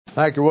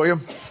Thank you,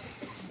 William.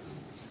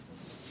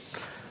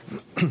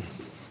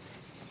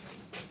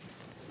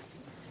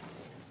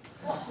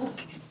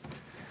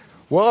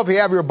 Well, if you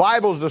have your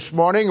Bibles this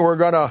morning, we're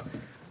going to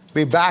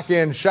be back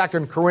in 2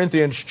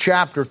 Corinthians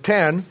chapter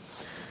 10.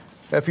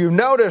 If you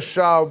notice,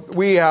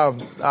 we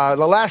the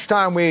last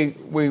time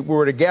we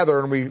were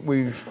together and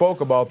we spoke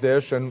about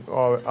this, and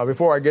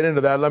before I get into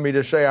that, let me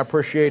just say I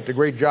appreciate the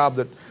great job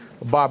that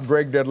Bob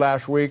Gregg did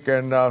last week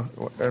and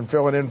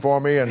filling in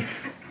for me, and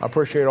I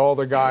appreciate all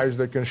the guys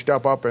that can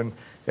step up and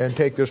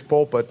take this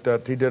pulpit.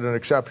 He did an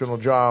exceptional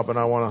job, and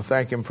I want to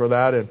thank him for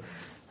that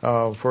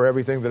and for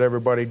everything that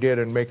everybody did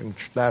in making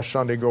last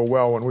Sunday go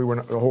well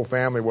when the whole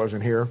family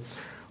wasn't here.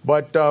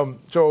 But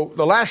so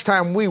the last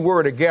time we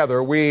were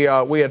together, we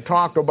had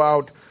talked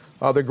about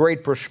the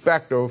great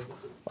perspective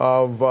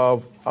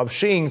of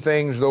seeing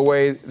things the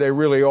way they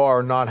really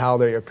are, not how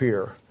they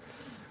appear.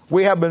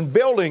 We have been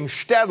building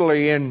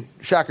steadily in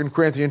 2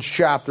 Corinthians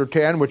chapter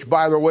 10, which,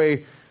 by the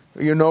way,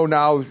 you know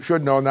now,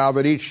 should know now,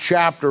 that each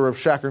chapter of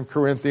 2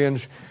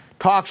 Corinthians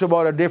talks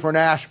about a different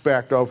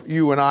aspect of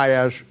you and I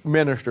as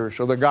ministers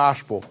of the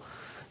gospel.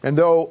 And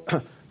though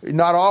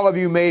not all of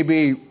you may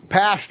be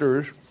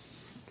pastors,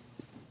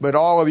 but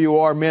all of you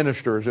are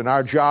ministers, and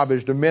our job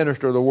is to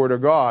minister the Word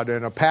of God.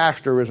 And a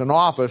pastor is an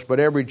office, but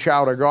every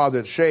child of God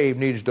that's saved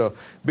needs to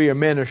be a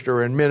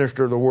minister and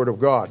minister the Word of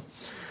God.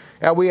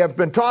 And we have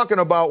been talking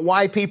about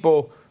why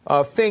people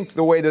think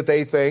the way that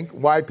they think,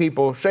 why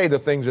people say the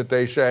things that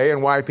they say,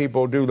 and why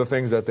people do the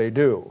things that they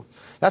do.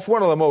 That's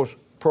one of the most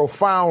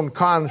profound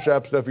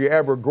concepts, if you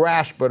ever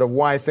grasp it, of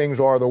why things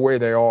are the way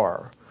they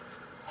are.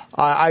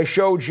 I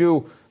showed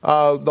you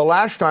the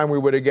last time we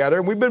were together,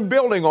 and we've been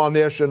building on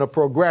this in a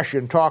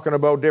progression, talking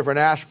about different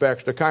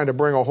aspects to kind of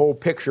bring a whole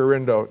picture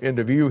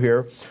into view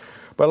here.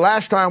 But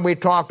last time we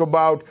talked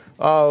about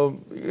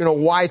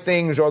why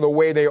things are the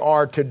way they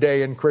are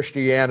today in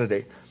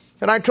Christianity.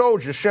 And I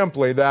told you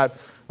simply that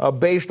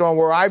based on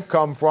where I've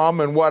come from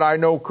and what I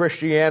know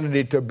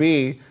Christianity to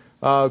be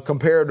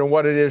compared to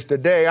what it is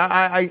today,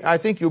 I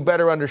think you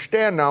better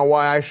understand now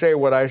why I say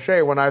what I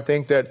say when I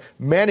think that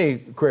many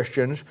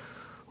Christians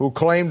who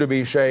claim to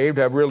be saved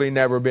have really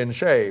never been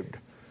saved.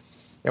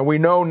 And we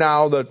know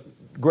now the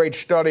great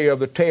study of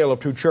the tale of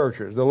two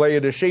churches, the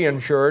Laodicean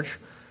church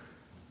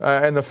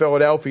and the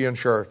Philadelphian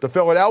church. The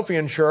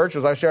Philadelphian church,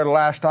 as I said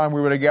last time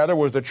we were together,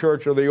 was the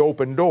church of the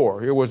open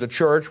door. It was a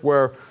church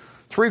where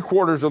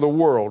 3/4 of the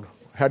world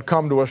had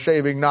come to a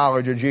saving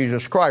knowledge of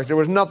Jesus Christ. There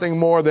was nothing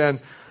more than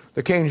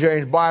the King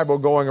James Bible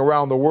going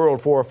around the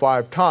world 4 or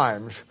 5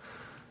 times.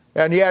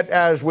 And yet,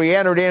 as we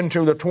entered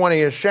into the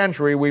 20th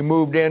century, we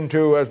moved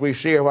into, as we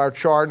see of our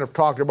chart, and have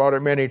talked about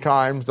it many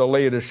times, the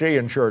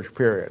Laodicean church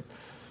period.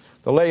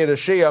 The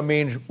Laodicea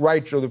means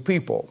rights of the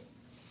people.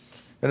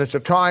 And it's a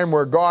time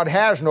where God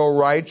has no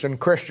rights and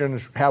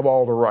Christians have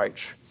all the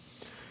rights.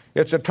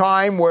 It's a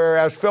time where,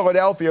 as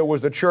Philadelphia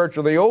was the church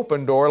of the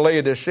open door,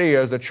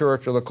 Laodicea is the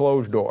church of the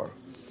closed door.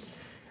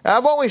 And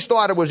I've always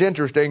thought it was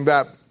interesting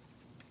that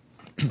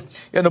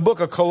in the book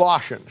of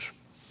Colossians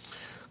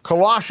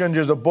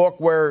is a book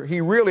where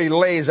he really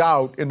lays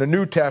out in the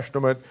New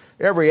Testament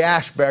every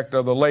aspect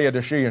of the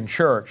Laodicean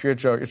church.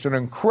 It's an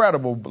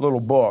incredible little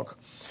book.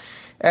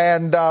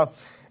 And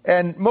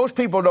most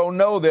people don't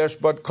know this,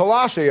 but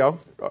Colossae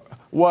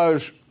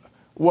was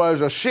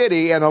a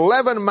city, and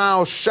 11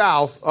 miles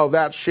south of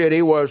that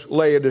city was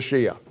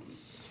Laodicea.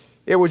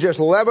 It was just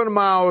 11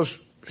 miles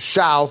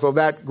south of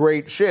that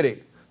great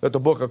city that the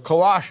book of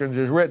Colossians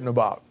is written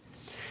about.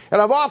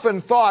 And I've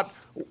often thought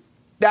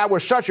that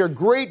was such a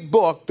great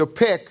book to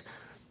pick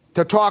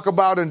to talk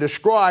about and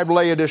describe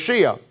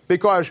Laodicea,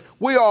 because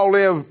I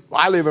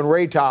live in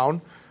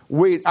Raytown,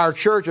 our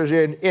church is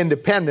in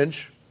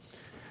Independence,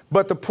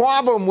 but the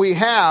problem we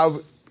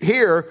have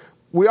here,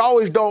 we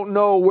always don't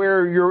know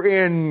where you're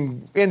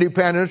in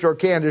Independence or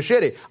Kansas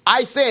City.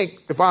 I think,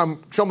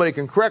 somebody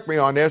can correct me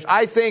on this,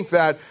 I think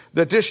that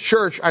this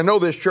church, I know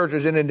this church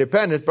is in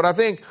Independence, but I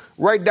think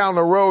right down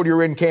the road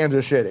you're in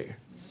Kansas City.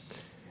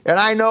 And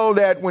I know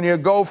that when you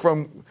going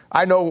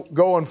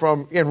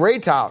from in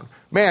Raytown,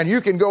 man,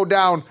 you can go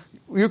down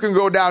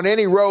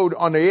any road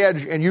on the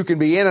edge and you can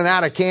be in and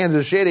out of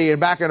Kansas City and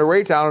back into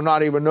Raytown and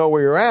not even know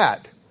where you're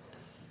at.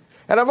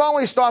 And I've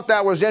always thought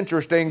that was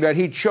interesting that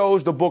he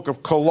chose the book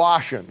of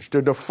Colossians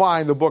to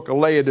define the book of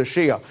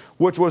Laodicea,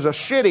 which was a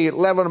city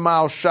 11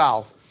 miles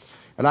south.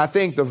 And I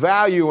think the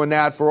value in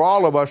that for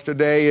all of us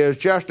today is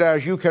just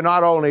as you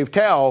cannot only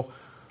tell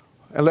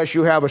unless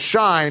you have a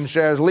sign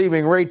says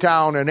leaving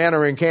Raytown and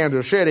entering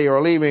Kansas City,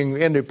 or leaving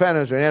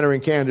Independence and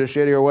entering Kansas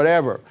City, or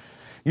whatever.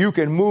 You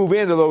can move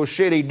into those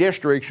city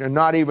districts and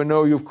not even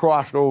know you've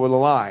crossed over the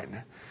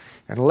line.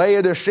 And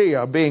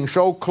Laodicea, being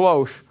so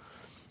close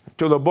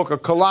to the book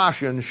of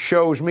Colossians,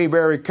 shows me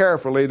very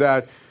carefully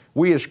that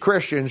we as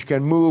Christians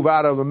can move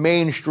out of the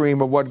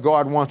mainstream of what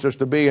God wants us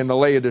to be in the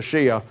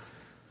Laodicea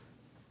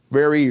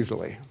very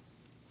easily,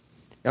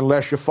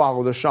 unless you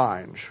follow the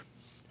signs.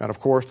 And, of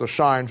course, the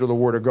signs of the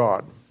Word of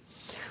God.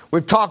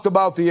 We've talked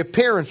about the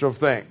appearance of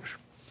things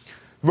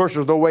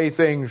versus the way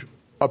things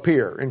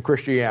appear in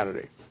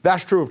Christianity.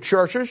 That's true of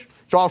churches.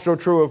 It's also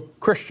true of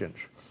Christians.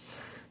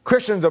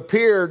 Christians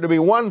appear to be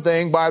one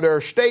thing by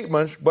their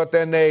statements, but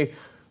then they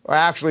are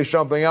actually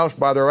something else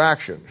by their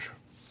actions.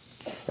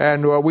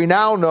 And we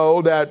now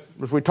know that,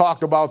 as we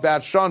talked about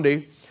that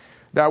Sunday,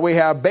 that we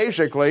have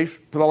basically,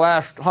 for the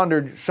last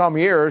 100-some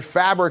years,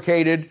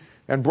 fabricated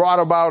and brought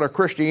about a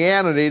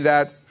Christianity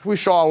that, as we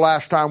saw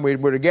last time we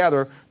were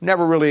together,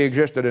 never really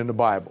existed in the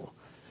Bible.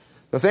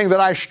 The thing that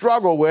I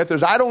struggle with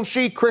is I don't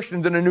see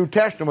Christians in the New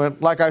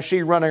Testament like I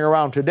see running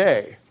around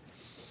today.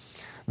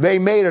 They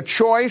made a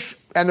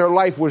choice and their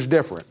life was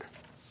different.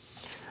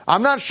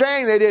 I'm not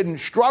saying they didn't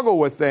struggle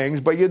with things,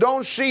 but you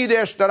don't see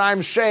this that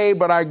I'm saved,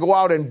 but I go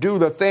out and do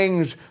the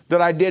things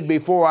that I did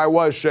before I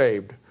was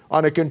saved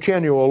on a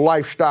continual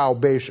lifestyle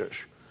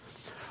basis.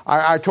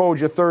 I told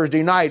you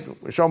Thursday night,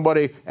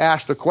 somebody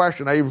asked a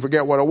question, I even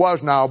forget what it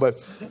was now,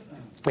 but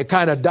it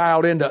kind of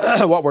dialed into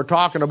what we're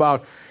talking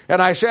about.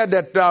 And I said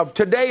that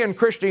today in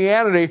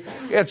Christianity,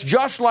 it's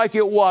just like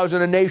it was in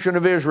the nation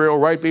of Israel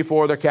right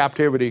before the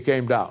captivity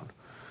came down.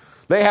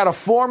 They had a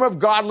form of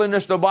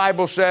godliness, the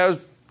Bible says.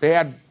 They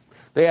had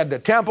the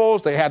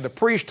temples, they had the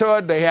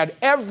priesthood, they had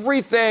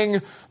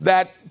everything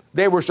that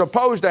they were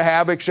supposed to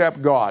have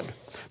except God.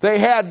 They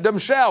had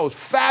themselves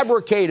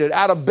fabricated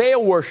out of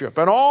Baal worship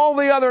and all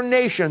the other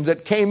nations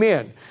that came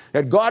in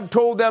that God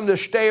told them to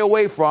stay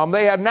away from.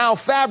 They had now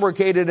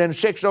fabricated in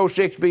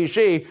 606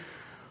 BC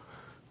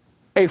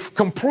a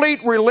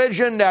complete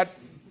religion that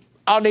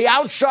on the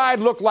outside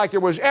looked like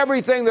it was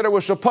everything that it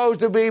was supposed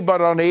to be, but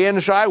on the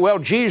inside, well,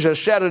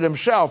 Jesus said it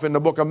himself in the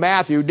book of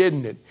Matthew,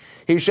 didn't it?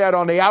 He said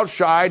on the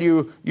outside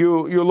you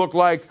look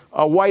like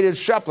whited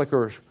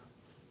sepulchres,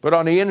 but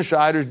on the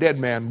inside is dead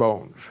man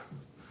bones.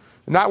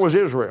 And that was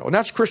Israel. And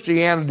that's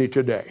Christianity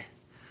today.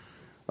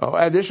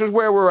 And this is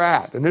where we're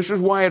at. And this is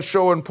why it's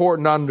so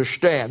important to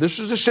understand. This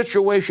is the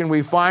situation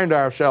we find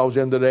ourselves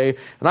in today.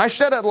 And I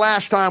said it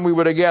last time we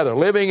were together,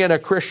 living in a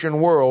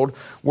Christian world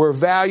where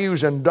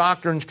values and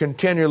doctrines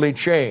continually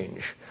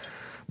change,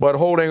 but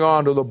holding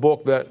on to the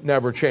book that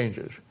never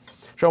changes.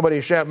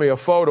 Somebody sent me a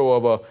photo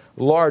of a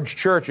large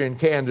church in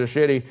Kansas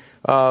City.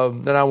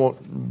 And I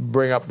won't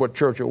bring up what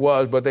church it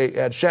was, but they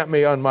had sent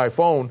me on my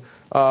phone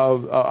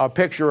a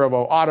picture of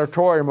an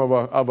auditorium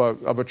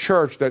of a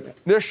church. That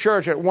this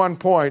church at one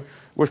point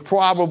was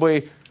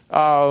probably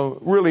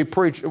really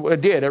preached.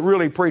 It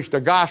really preached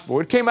the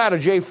gospel. It came out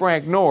of J.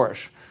 Frank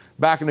Norris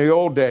back in the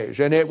old days,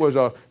 and it was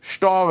a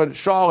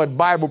solid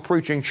Bible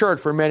preaching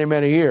church for many,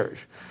 many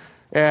years.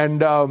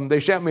 And they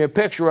sent me a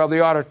picture of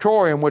the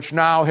auditorium, which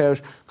now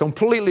has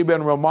completely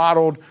been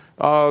remodeled.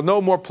 No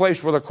more place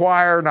for the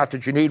choir, not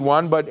that you need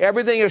one, but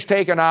everything is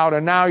taken out,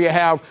 and now you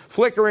have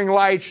flickering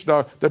lights.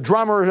 The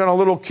drummer's in a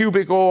little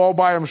cubicle all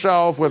by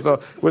himself with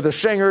the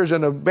singers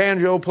and the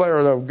banjo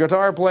player, the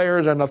guitar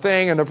players, and the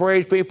thing, and the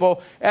praise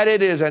people. And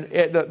it is,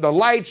 the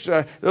lights,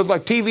 there's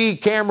like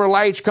TV camera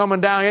lights coming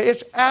down.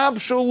 It's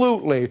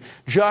absolutely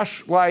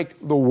just like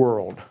the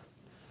world.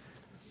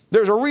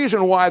 There's a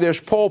reason why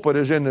this pulpit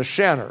is in the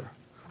center.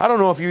 I don't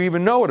know if you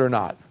even know it or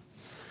not.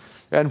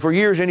 And for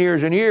years and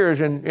years and years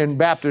in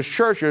Baptist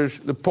churches,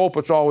 the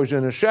pulpit's always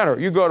in the center.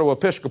 You go to an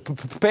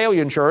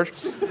Episcopalian church,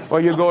 or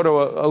you go to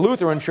a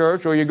Lutheran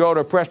church, or you go to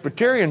a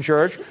Presbyterian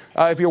church.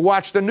 If you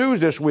watch the news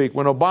this week,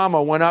 when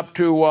Obama went up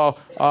to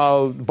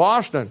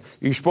Boston,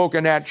 he spoke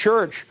in that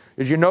church.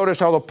 Did you notice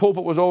how the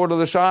pulpit was over to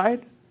the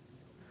side?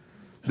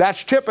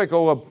 That's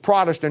typical of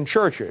Protestant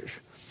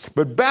churches.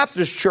 But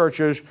Baptist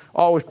churches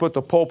always put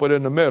the pulpit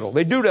in the middle.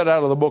 They do that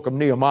out of the book of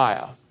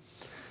Nehemiah,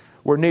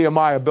 where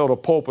Nehemiah built a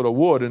pulpit of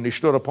wood, and he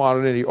stood upon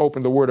it, and he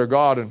opened the Word of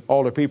God, and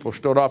all the people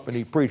stood up, and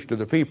he preached to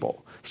the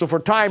people. So for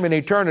time and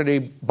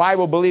eternity,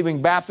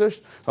 Bible-believing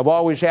Baptists have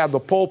always had the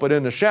pulpit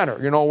in the center.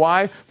 You know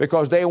why?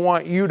 Because they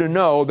want you to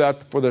know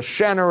that for the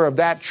center of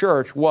that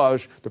church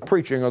was the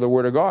preaching of the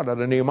Word of God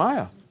out of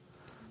Nehemiah.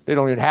 They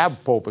don't even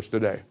have pulpits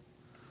today.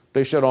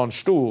 They sit on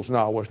stools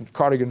now with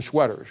cardigan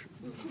sweaters,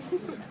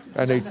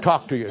 and they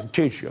talk to you and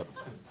teach you.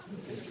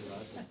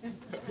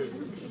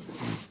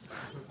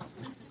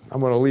 I'm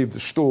going to leave the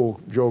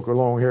stool joke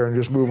alone here and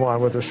just move on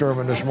with the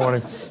sermon this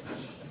morning.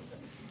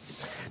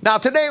 Now,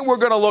 today we're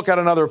going to look at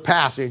another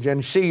passage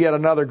and see yet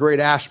another great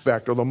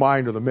aspect of the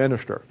mind of the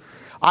minister.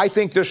 I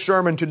think this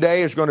sermon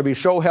today is going to be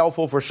so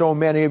helpful for so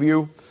many of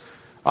you.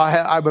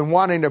 I've been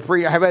wanting to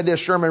preach. I've had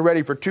this sermon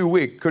ready for 2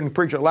 weeks. Couldn't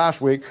preach it last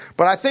week.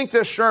 But I think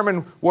this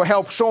sermon will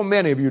help so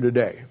many of you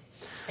today.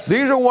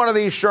 These are one of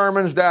these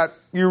sermons that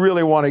you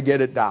really want to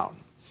get it down.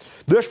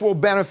 This will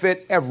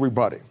benefit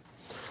everybody.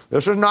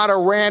 This is not a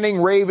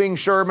ranting, raving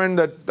sermon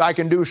that I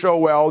can do so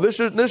well. This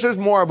is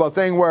more of a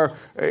thing where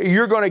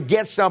you're going to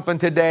get something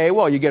today.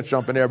 Well, you get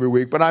something every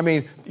week, but I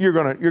mean,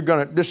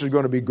 this is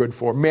going to be good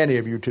for many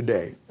of you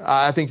today.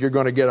 I think you're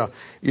going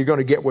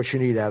to get what you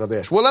need out of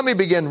this. Well, let me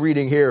begin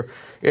reading here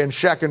in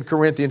 2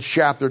 Corinthians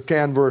chapter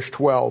 10, verse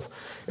 12,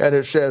 and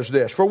it says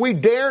this: "For we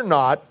dare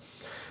not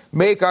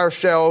make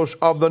ourselves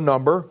of the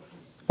number,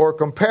 or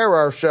compare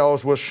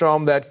ourselves with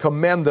some that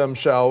commend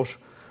themselves,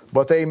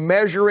 but they,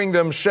 measuring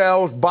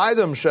themselves by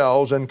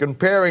themselves and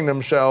comparing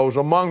themselves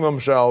among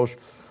themselves,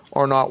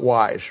 are not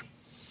wise.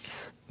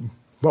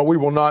 But we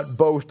will not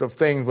boast of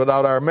things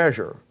without our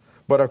measure,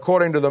 but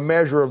according to the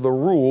measure of the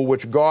rule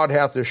which God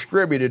hath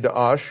distributed to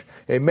us,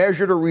 a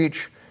measure to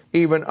reach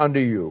even unto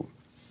you.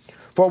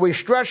 For we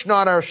stretch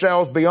not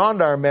ourselves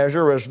beyond our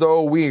measure, as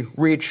though we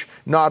reach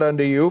not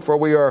unto you, for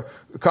we are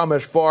come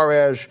as far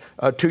as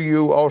to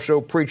you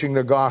also preaching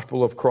the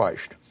gospel of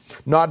Christ.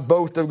 Not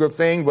boasting of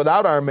things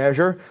without our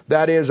measure,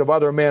 that is, of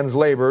other men's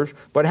labors,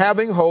 but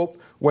having hope,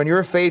 when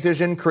your faith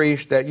is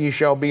increased, that ye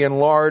shall be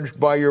enlarged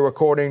by your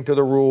according to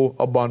the rule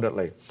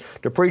abundantly.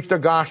 To preach the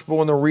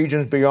gospel in the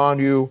regions beyond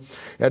you,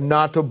 and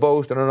not to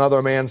boast in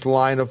another man's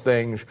line of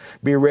things,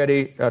 be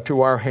ready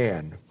to our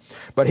hand.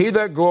 But he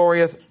that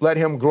glorieth, let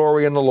him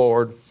glory in the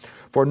Lord.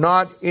 For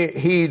not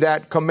he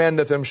that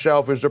commendeth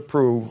himself is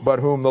approved, but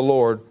whom the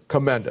Lord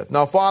commendeth.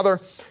 Now, Father,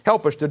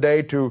 help us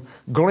today to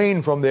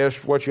glean from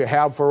this what you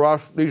have for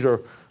us. These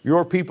are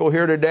your people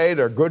here today.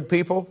 They're good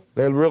people.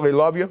 They really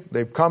love you.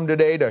 They've come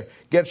today to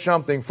get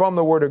something from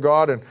the Word of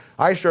God, and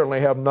I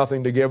certainly have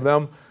nothing to give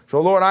them. So,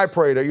 Lord, I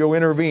pray that you'll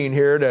intervene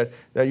here,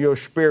 that your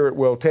Spirit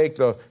will take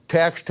the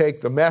text,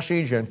 take the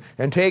message, and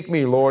take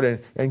me, Lord,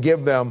 and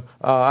give them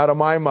out of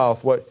my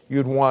mouth what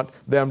you'd want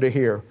them to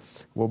hear.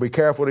 We'll be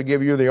careful to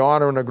give you the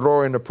honor and the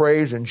glory and the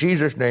praise. In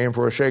Jesus' name,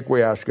 for his sake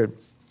we ask it.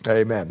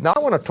 Amen. Now, I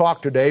want to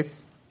talk today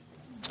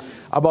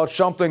about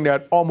something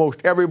that almost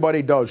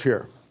everybody does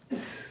here.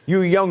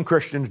 You young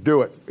Christians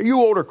do it. You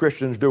older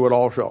Christians do it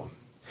also.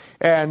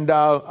 And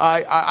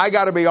I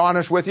got to be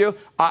honest with you,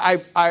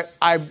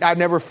 I've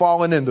never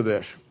fallen into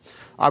this.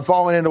 I've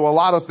fallen into a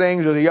lot of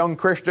things as a young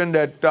Christian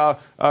that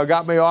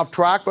got me off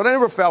track, but I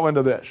never fell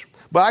into this.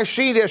 But I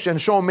see this in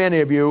so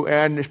many of you,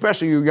 and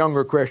especially you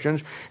younger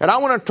Christians, and I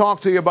want to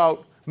talk to you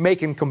about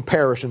making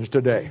comparisons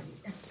today.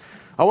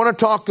 I want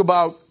to talk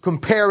about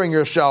comparing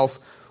yourself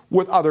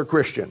with other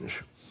Christians.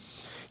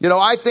 You know,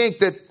 I think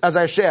that, as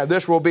I said,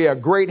 this will be a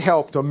great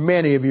help to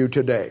many of you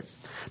today.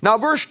 Now,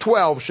 verse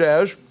 12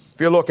 says,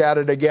 if you look at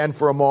it again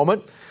for a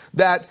moment,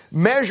 that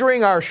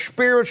measuring our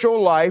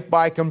spiritual life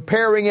by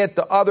comparing it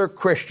to other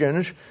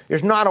Christians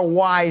is not a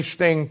wise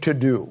thing to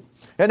do.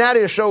 And that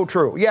is so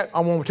true. Yet, I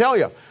won't tell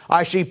you,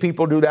 I see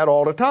people do that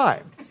all the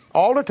time.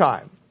 All the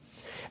time.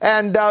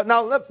 And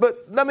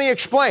let me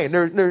explain.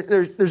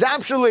 There's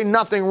absolutely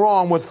nothing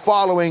wrong with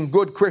following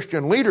good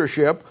Christian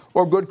leadership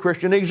or good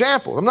Christian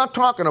examples. I'm not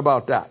talking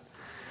about that.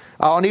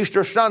 On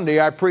Easter Sunday,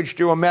 I preached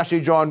you a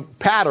message on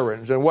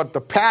patterns and what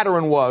the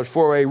pattern was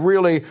for a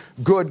really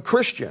good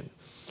Christian.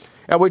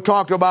 And we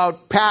talked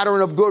about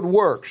pattern of good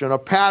works and a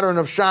pattern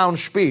of sound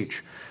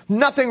speech.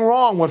 Nothing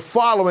wrong with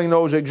following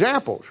those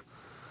examples.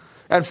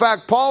 In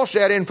fact, Paul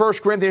said in 1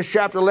 Corinthians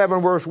chapter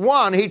 11, verse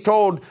 1, he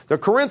told the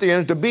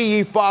Corinthians to be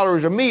ye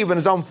followers of me, even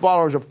as I'm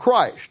followers of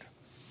Christ.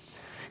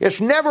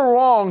 It's never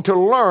wrong to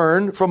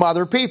learn from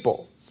other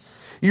people.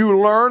 You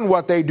learn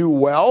what they do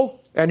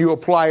well, and you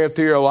apply it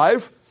to your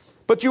life,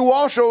 but you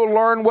also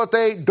learn what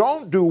they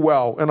don't do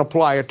well and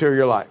apply it to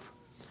your life.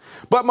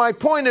 But my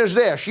point is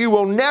this, you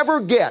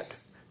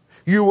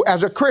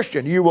as a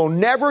Christian, you will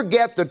never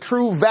get the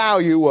true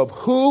value of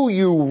who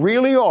you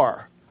really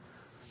are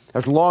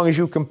as long as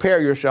you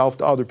compare yourself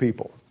to other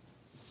people.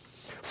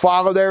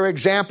 Follow their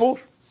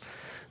examples.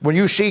 When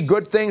you see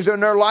good things in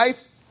their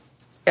life,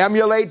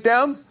 emulate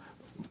them.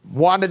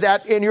 Wanted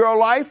that in your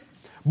life.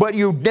 But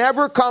you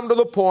never come to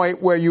the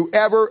point where you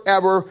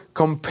ever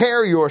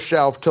compare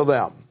yourself to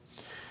them.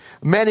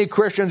 Many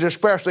Christians,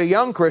 especially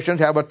young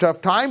Christians, have a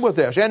tough time with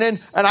this. And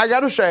I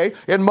got to say,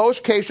 in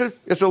most cases,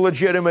 it's a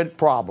legitimate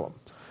problem.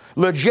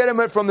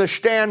 Legitimate from the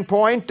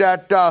standpoint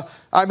that,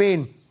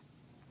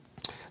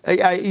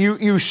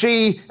 you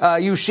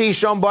see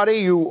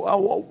somebody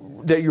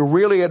that you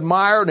really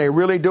admire and they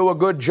really do a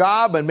good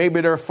job, and maybe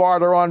they're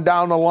farther on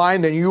down the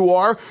line than you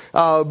are,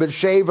 but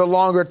saved a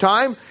longer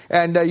time,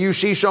 and you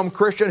see some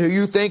Christian who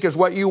you think is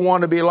what you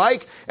want to be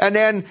like, and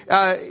then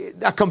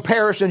a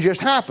comparison just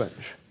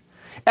happens.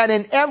 And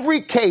in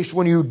every case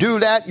when you do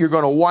that, you're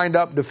going to wind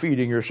up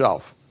defeating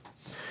yourself.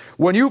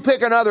 When you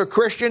pick another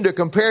Christian to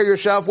compare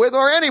yourself with,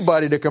 or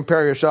anybody to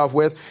compare yourself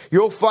with,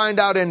 you'll find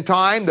out in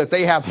time that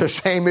they have the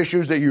same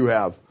issues that you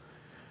have.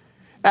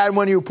 And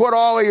when you put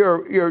all of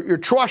your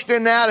trust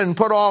in that and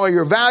put all of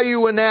your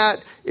value in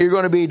that, you're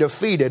going to be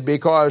defeated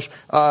because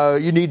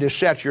you need to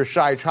set your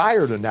sights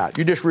higher than that.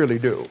 You just really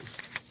do.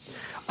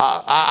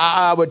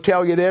 I would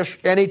tell you this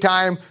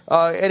anytime,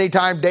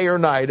 day or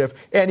night. If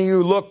any of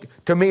you look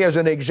to me as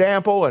an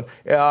example, and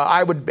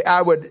I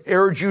would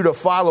urge you to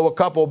follow a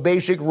couple of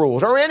basic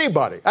rules, or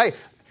anybody. Hey,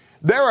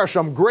 there are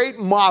some great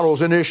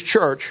models in this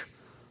church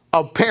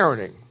of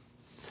parenting.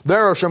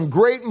 There are some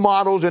great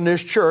models in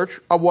this church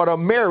of what a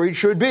marriage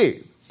should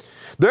be.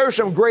 There are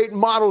some great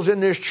models in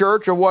this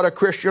church of what a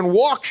Christian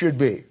walk should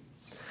be.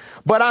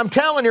 But I'm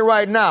telling you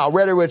right now,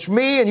 whether it's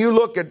me and you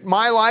look at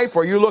my life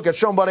or you look at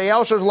somebody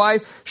else's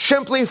life,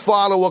 simply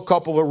follow a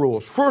couple of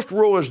rules. First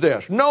rule is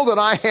this: know that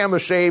I am a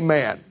saved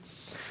man.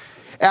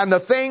 And the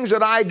things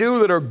that I do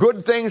that are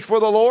good things for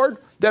the Lord,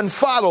 then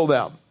follow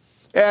them.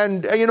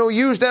 And,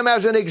 use them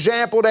as an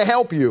example to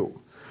help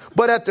you.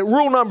 But at the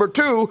rule number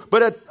 2,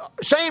 but at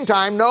the same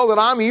time, know that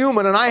I'm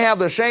human and I have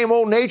the same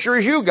old nature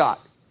as you got.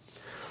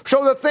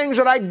 So the things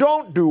that I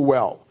don't do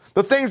well,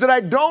 the things that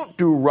I don't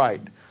do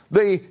right,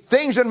 the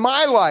things in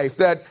my life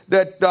that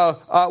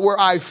where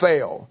I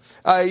fail,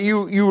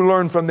 you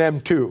learn from them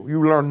too.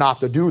 You learn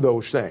not to do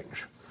those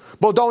things.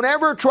 But don't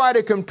ever try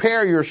to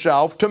compare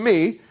yourself to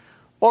me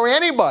or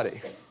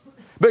anybody,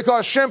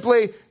 because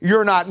simply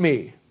you're not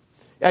me,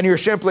 and you're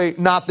simply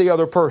not the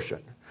other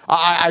person.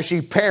 I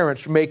see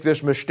parents make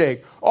this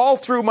mistake. All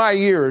through my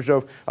years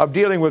of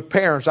dealing with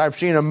parents, I've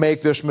seen them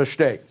make this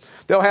mistake.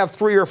 They'll have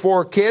 3 or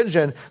 4 kids,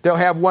 and they'll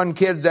have one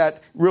kid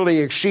that really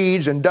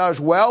exceeds and does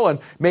well, and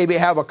maybe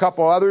have a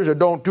couple others that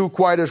don't do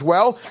quite as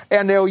well,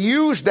 and they'll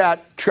use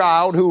that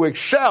child who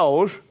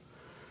excels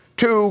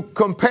to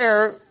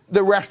compare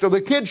the rest of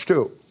the kids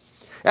to.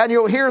 And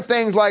you'll hear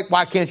things like,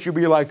 why can't you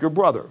be like your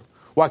brother?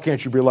 Why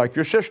can't you be like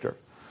your sister?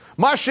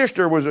 My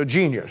sister was a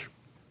genius.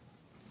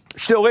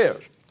 Still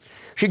is.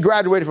 She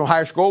graduated from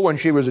high school when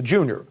she was a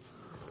junior.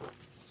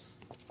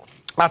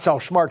 That's how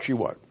smart she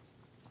was.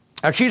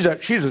 And she's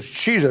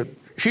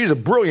a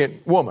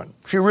brilliant woman.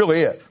 She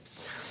really is.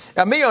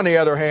 And me, on the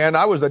other hand,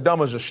 I was the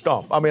dumb as a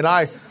stump. I mean,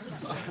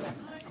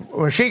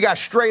 when she got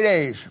straight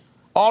A's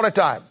all the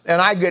time,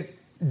 and I get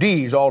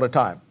D's all the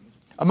time.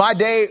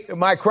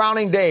 My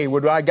crowning day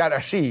would I got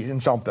a C in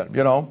something,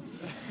 you know.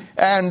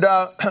 And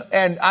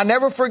I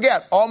never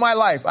forget, all my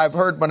life, I've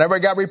heard whenever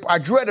I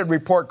dreaded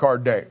report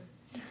card day.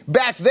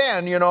 Back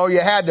then, you know,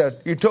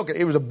 you took it.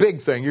 It was a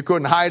big thing. You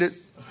couldn't hide it.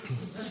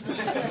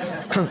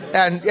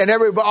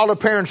 and all the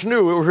parents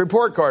knew it was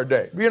report card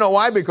day. You know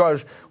why?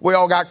 Because we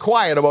all got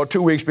quiet about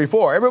 2 weeks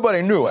before.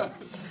 Everybody knew it.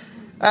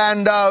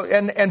 And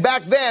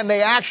back then,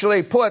 they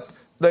actually put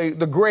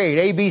the grade,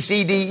 A, B,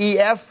 C, D, E,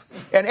 F,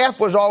 and F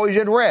was always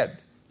in red.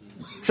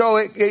 So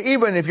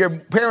even if your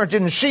parents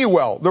didn't see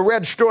well, the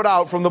red stood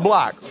out from the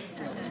block.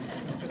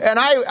 And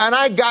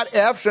I got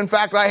Fs. In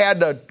fact, I had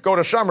to go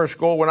to summer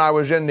school when I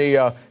was in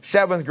the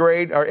 7th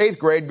grade or 8th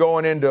grade,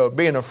 going into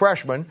being a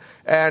freshman,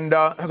 and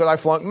because I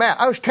flunked math.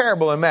 I was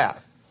terrible in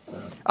math.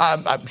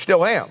 I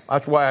still am.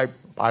 That's why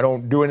I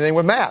don't do anything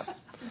with math.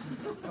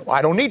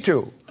 I don't need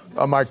to.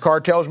 My car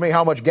tells me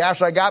how much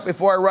gas I got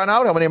before I run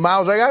out, how many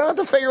miles I got. I don't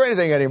have to figure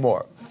anything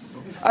anymore.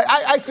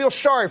 I feel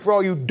sorry for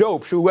all you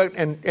dopes who went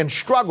and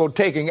struggled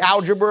taking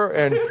algebra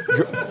and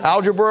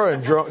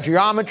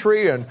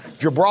geometry and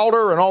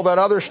Gibraltar and all that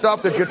other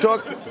stuff that you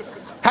took.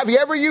 Have you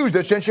ever used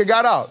it since you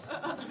got out?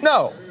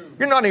 No.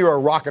 None of you are a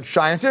rocket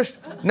scientist.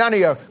 None of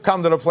you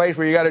come to the place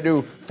where you got to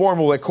do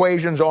formal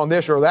equations on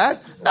this or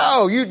that.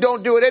 No, you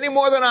don't do it any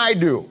more than I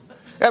do.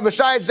 And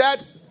besides that,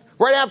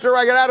 right after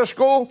I got out of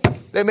school,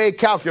 they made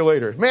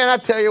calculators. Man, I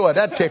tell you what,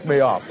 that ticked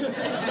me off.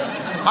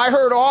 I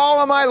heard all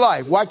of my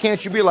life, why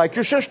can't you be like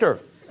your sister?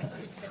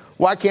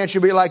 Why can't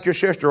you be like your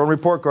sister on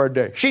report card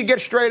day? She'd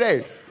get straight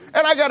A's.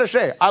 And I got to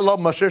say, I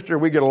love my sister.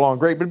 We get along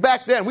great. But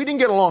back then, we didn't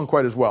get along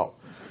quite as well.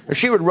 And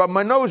she would rub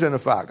my nose in the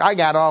fact. I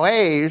got all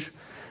A's,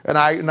 and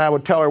I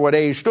would tell her what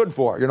A's stood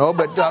for, you know.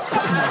 But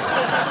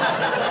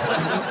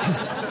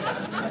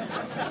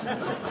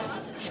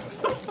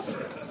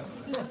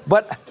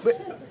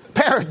but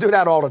parents do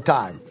that all the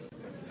time.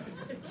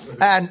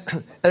 And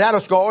that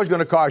is always going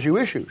to cause you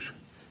issues.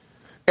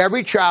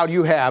 Every child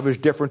you have is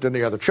different than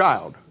the other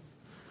child.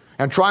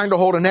 And trying to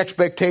hold an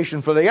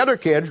expectation for the other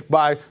kids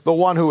by the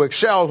one who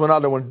excels when the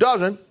other one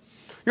doesn't,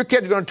 your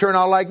kid's going to turn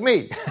out like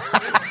me.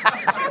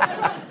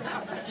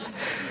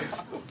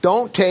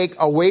 Don't take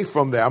away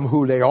from them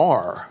who they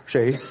are,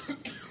 see?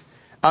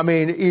 I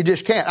mean, you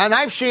just can't. And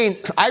I've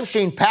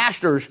seen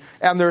pastors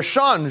and their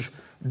sons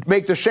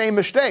make the same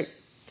mistake.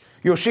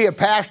 You'll see a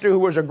pastor who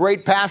was a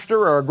great pastor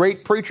or a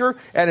great preacher,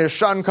 and his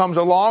son comes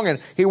along and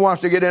he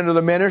wants to get into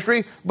the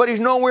ministry, but he's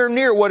nowhere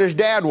near what his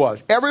dad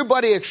was.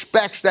 Everybody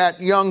expects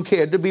that young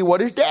kid to be what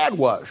his dad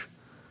was.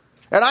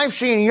 And I've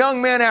seen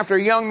young man after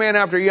young man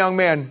after young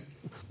man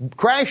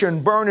crash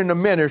and burn in the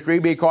ministry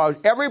because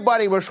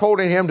everybody was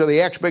holding him to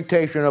the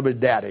expectation of his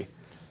daddy.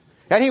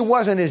 And he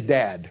wasn't his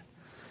dad.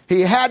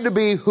 He had to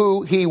be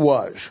who he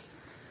was.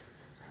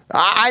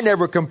 I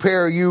never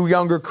compare you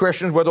younger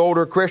Christians with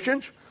older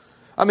Christians.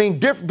 I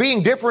mean,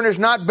 being different is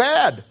not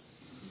bad.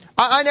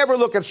 I never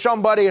look at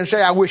somebody and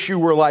say, I wish you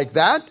were like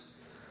that.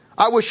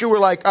 I wish you were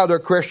like other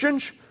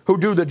Christians who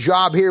do the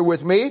job here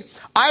with me.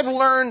 I've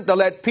learned to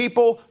let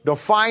people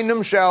define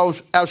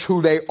themselves as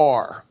who they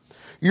are.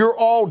 You're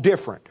all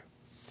different.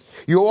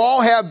 You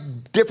all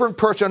have different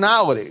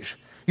personalities.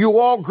 You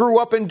all grew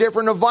up in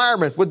different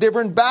environments with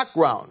different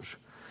backgrounds.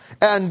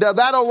 And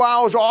that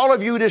allows all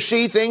of you to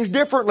see things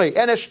differently.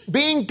 And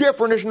being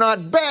different is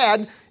not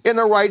bad in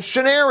the right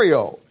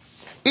scenario.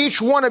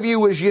 Each one of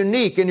you is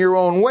unique in your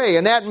own way,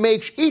 and that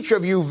makes each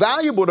of you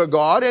valuable to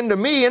God and to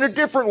me in a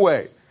different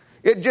way.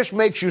 It just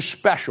makes you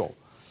special.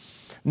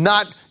 And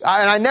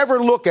I never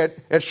look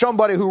at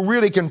somebody who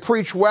really can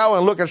preach well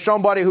and look at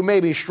somebody who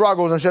maybe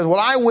struggles and says,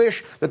 well, I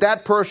wish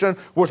that person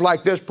was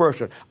like this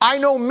person. I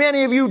know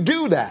many of you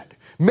do that.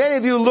 Many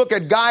of you look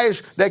at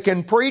guys that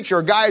can preach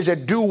or guys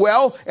that do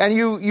well, and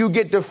you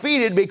get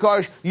defeated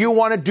because you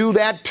want to do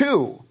that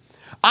too.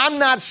 I'm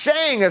not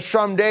saying that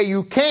someday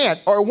you can't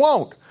or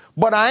won't,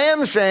 but I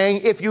am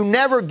saying if you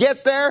never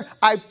get there,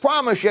 I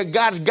promise you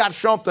God's got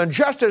something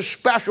just as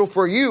special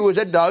for you as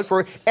it does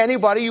for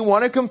anybody you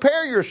want to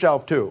compare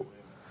yourself to.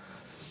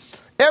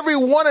 Every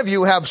one of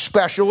you have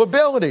special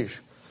abilities.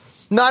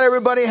 Not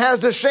everybody has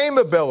the same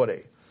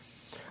ability.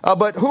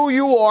 But who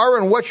you are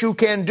and what you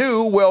can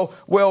do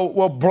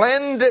will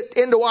blend it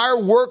into our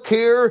work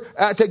here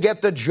to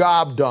get the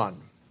job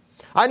done.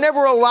 I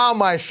never allow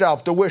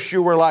myself to wish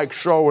you were like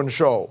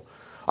so-and-so.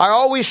 I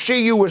always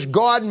see you as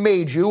God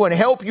made you and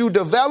help you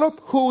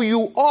develop who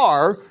you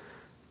are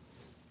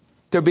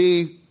to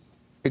be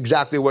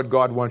exactly what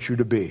God wants you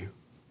to be.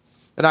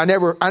 And I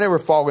never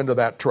fall into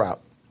that trap.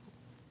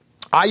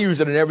 I use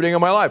it in everything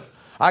in my life.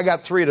 I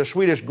got 3 of the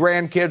sweetest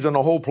grandkids on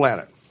the whole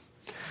planet.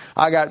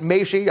 I got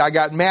Macy, I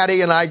got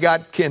Maddie, and I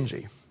got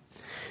Kinsey.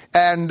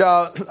 And,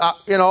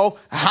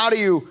 how do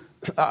you,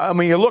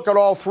 you look at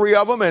all 3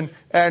 of them,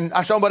 and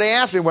somebody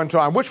asked me one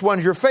time, which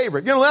one's your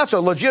favorite? That's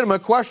a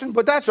legitimate question,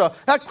 but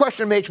that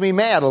question makes me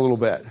mad a little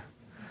bit.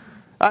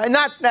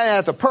 Not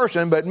at the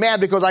person, but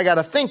mad because I got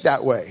to think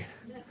that way.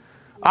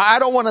 I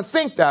don't want to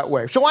think that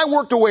way. So I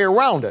worked a way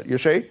around it, you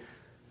see.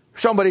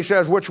 Somebody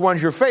says, which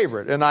one's your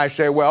favorite? And I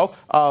say, well,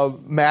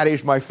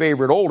 Maddie's my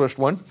favorite oldest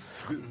one.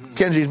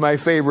 Kinsey's my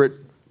favorite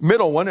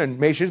middle one, and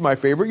Macy's my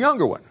favorite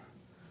younger one.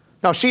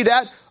 Now see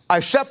that? I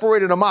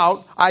separated them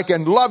out. I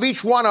can love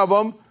each one of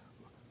them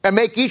and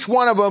make each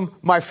one of them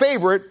my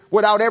favorite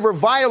without ever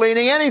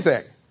violating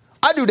anything.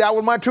 I do that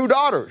with my 2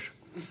 daughters.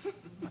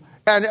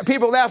 And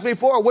people ask me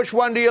which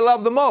one do you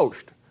love the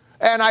most?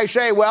 And I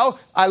say, well,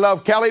 I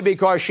love Kelly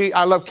because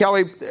I love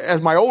Kelly as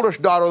my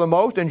oldest daughter the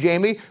most, and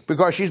Jamie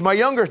because she's my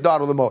youngest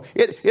daughter the most.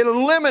 It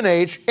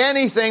eliminates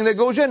anything that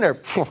goes in there.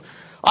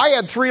 I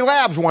had 3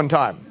 labs one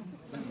time.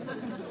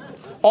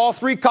 All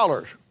 3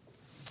 colors.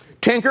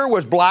 Tinker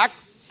was black,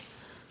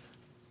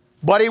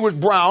 Buddy was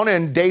brown,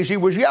 and Daisy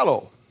was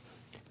yellow.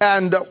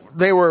 And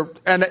they were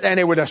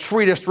the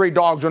sweetest 3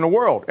 dogs in the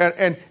world.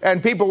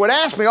 And people would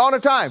ask me all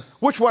the time,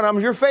 which one of them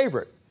is your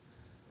favorite?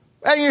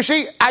 And you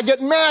see, I get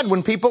mad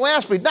when people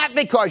ask me, not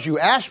because you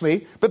asked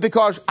me, but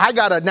because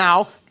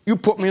you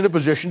put me in a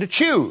position to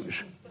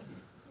choose.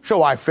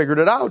 So I figured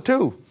it out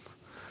too.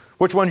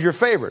 Which one's your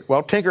favorite?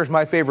 Well, Tinker's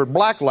my favorite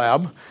black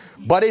lab,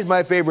 Buddy's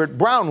my favorite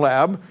brown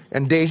lab,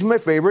 and Daisy's my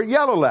favorite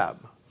yellow lab.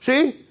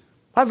 See?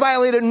 I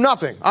violated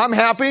nothing. I'm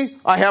happy.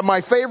 I have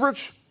my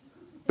favorites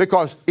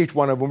because each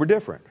one of them are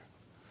different.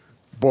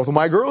 Both of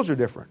my girls are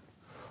different.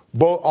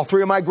 All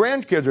 3 of my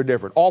grandkids are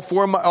different. All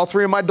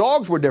 3 of my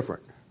dogs were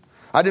different.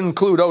 I didn't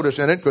include Otis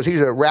in it because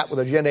he's a rat with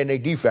a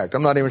genetic defect.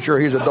 I'm not even sure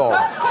he's a dog.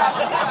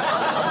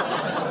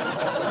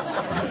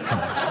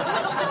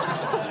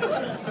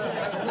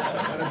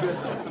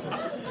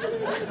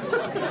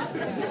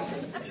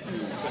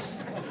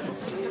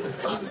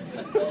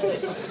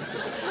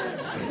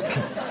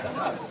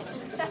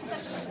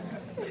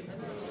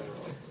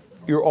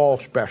 You're all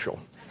special.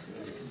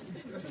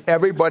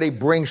 Everybody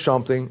brings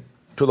something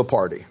to the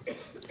party.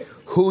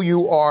 Who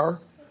you are,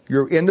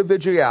 your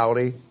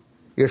individuality,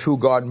 is who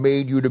God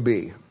made you to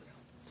be.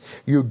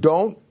 You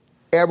don't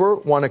ever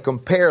want to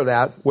compare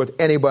that with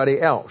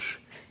anybody else.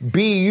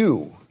 Be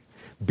you.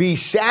 Be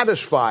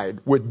satisfied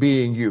with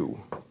being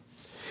you.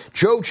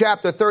 Job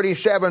chapter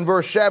 37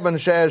 verse 7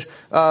 says,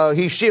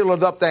 he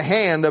sealeth up the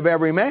hand of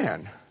every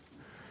man.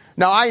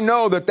 Now I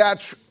know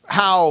that's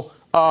how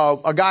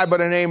a guy by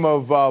the name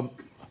of,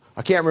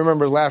 I can't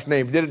remember his last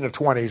name, did it in the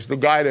 20s, the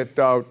guy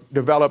that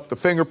developed the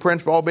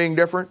fingerprints all being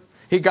different,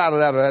 he got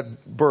it out of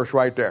that verse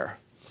right there.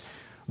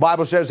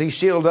 Bible says he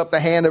sealed up the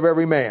hand of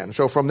every man.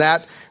 So from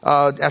that,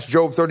 that's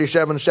Job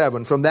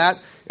 37:7. From that,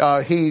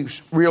 he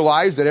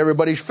realized that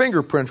everybody's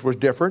fingerprints was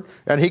different,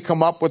 and he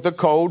come up with the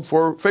code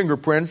for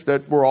fingerprints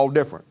that were all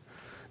different.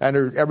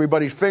 And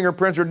everybody's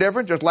fingerprints are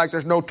different, just like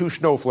there's no 2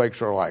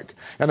 snowflakes are alike.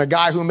 And the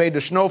guy who made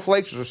the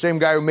snowflakes is the same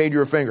guy who made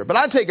your finger. But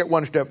I take it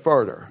one step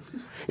further.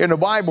 In the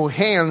Bible,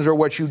 hands are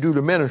what you do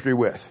the ministry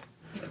with.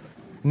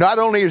 Not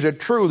only is it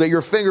true that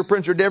your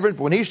fingerprints are different,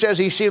 but when he says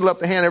he sealed up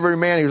the hand of every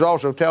man, he's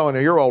also telling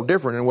you you're all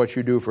different in what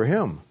you do for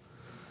him.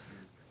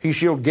 He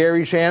sealed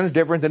Gary's hands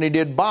different than he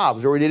did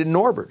Bob's or he did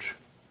Norbert's.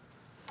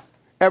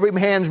 Every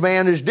man's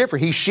man is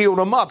different. He sealed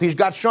them up. He's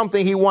got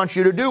something he wants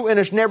you to do, and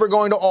it's never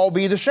going to all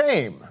be the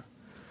same.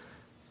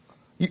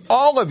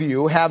 All of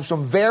you have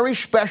some very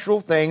special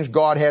things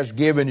God has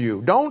given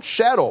you. Don't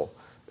settle.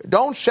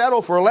 Don't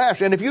settle for less.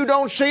 And if you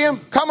don't see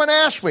them, come and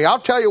ask me. I'll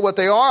tell you what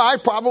they are. I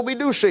probably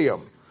do see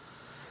them.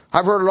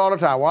 I've heard it all the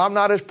time. Well, I'm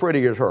not as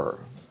pretty as her.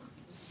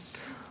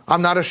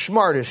 I'm not as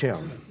smart as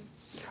him.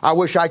 I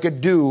wish I could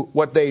do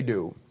what they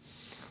do.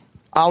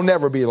 I'll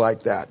never be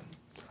like that.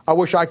 I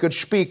wish I could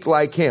speak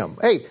like him.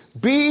 Hey,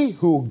 be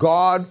who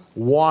God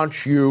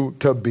wants you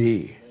to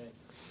be.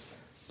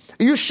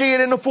 You see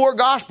it in the 4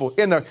 Gospels.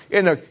 In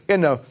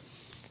the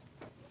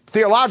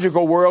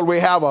theological world, we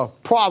have a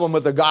problem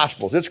with the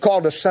Gospels. It's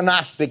called the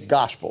synoptic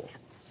Gospels.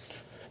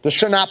 The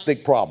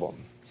synoptic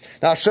problem.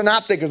 Now,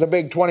 synoptic is a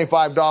big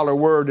 $25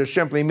 word that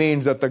simply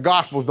means that the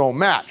Gospels don't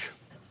match.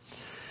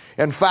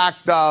 In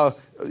fact,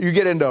 you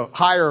get into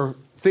higher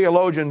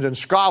theologians and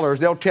scholars,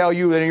 they'll tell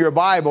you that in your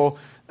Bible,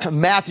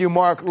 Matthew,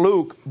 Mark,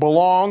 Luke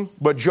belong,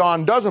 but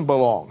John doesn't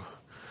belong.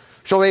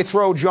 So they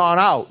throw John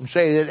out and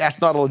say that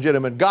that's not a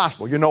legitimate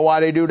gospel. You know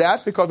why they do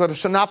that? Because of the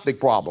synoptic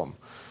problem.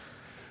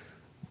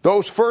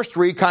 Those first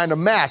three kind of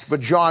match, but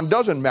John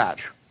doesn't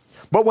match.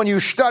 But when you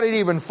study it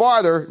even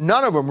farther,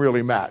 none of them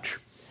really match.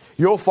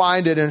 You'll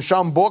find that in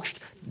some books,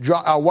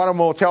 one of them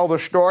will tell the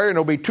story, and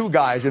there'll be two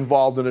guys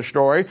involved in the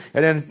story.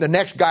 And then the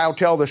next guy will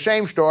tell the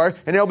same story,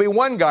 and there'll be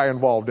one guy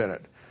involved in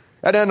it.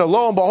 And then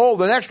lo and behold,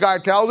 the next guy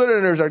tells it,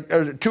 and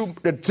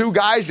there's two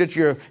guys that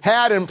you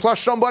had, and plus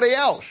somebody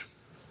else.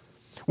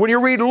 When you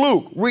read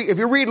Luke, if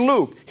you read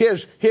Luke,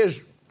 his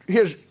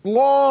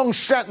long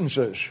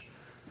sentences,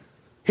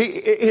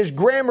 his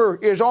grammar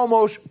is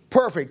almost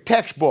perfect,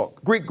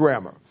 textbook, Greek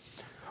grammar.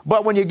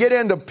 But when you get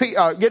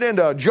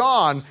into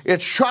John,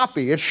 it's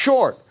choppy, it's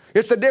short.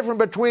 It's the difference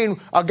between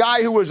a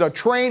guy who was a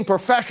trained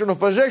professional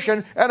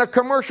physician and a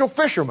commercial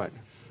fisherman.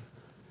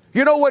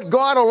 You know what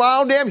God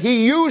allowed them?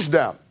 He used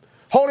them.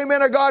 Holy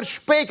men of God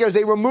spake as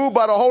they were moved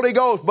by the Holy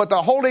Ghost, but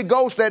the Holy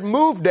Ghost that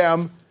moved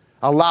them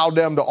allowed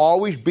them to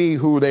always be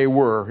who they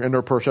were in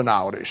their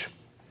personalities.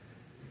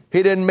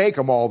 He didn't make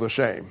them all the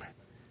same.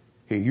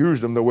 He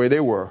used them the way they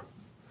were.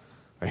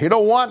 And He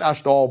don't want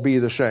us to all be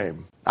the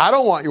same. I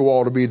don't want you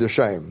all to be the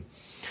same.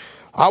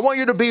 I want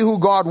you to be who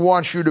God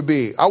wants you to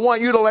be. I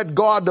want you to let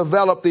God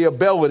develop the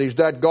abilities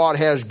that God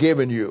has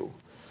given you.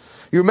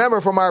 You remember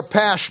from our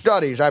past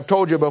studies, I've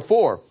told you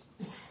before,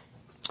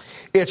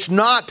 it's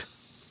not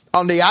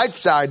on the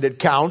outside that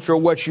counts or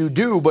what you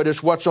do, but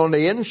it's what's on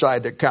the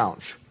inside that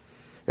counts.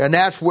 And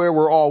that's where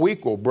we're all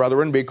equal,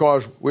 brethren,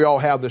 because we all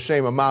have the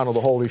same amount of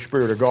the Holy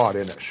Spirit of God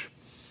in us.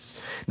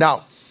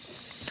 Now,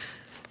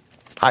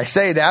 I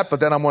say that, but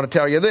then I'm going to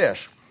tell you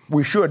this.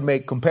 We should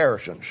make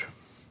comparisons.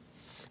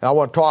 I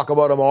want to talk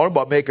about a moment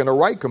about making the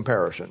right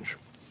comparisons.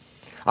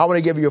 I want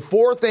to give you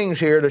 4 things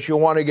here that you'll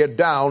want to get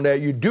down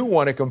that you do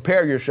want to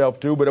compare yourself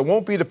to, but it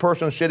won't be the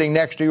person sitting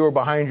next to you or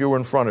behind you or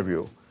in front of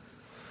you.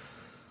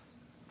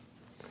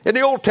 In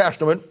the Old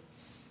Testament,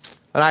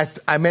 and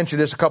I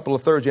mentioned this a couple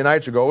of Thursday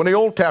nights ago, in the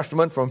Old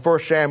Testament, from 1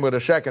 Samuel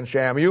to 2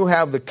 Samuel, you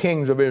have the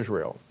kings of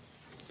Israel.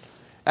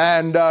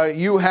 And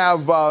you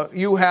have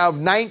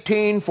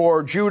 19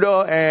 for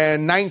Judah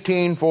and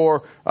 19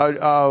 for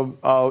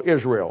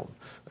Israel.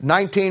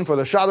 19 for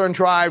the southern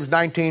tribes,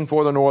 19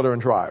 for the northern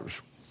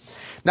tribes.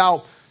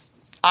 Now,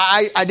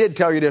 I did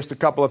tell you this a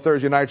couple of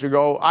Thursday nights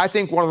ago. I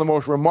think one of the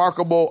most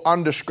remarkable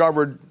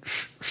undiscovered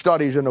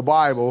studies in the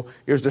Bible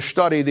is to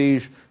study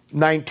these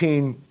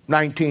 19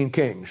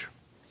 kings.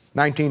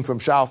 19 from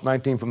south,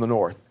 19 from the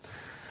north.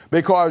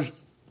 Because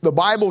the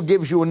Bible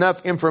gives you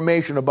enough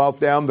information about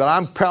them that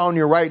I'm telling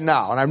you right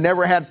now, and I've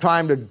never had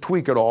time to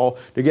tweak it all,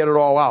 to get it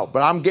all out,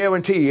 but I'm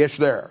guaranteeing you it's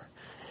there.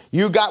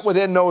 You got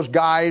within those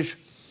guys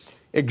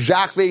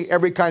exactly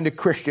every kind of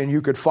Christian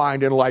you could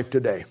find in life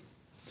today.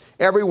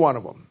 Every one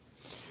of them.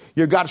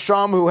 You've got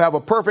some who have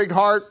a perfect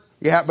heart,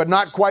 but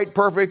not quite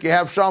perfect. You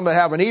have some that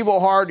have an evil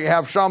heart. You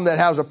have some that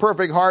has a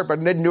perfect heart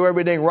but didn't do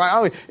everything right.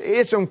 I mean,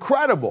 it's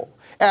incredible.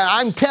 And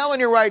I'm telling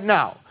you right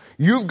now,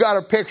 you've got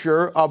a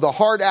picture of the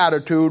heart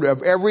attitude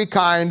of every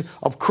kind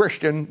of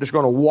Christian that's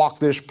going to walk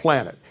this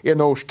planet in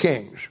those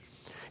kings.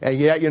 And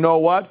yet, you know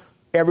what?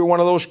 Every one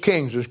of those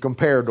kings is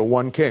compared to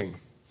one king.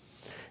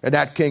 And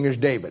that king is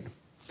David.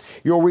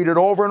 You'll read it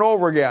over and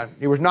over again.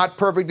 He was not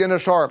perfect in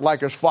his heart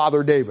like his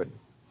father David.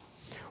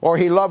 Or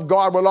he loved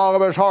God with all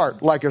of his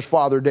heart like his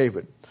father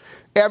David.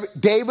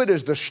 David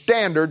is the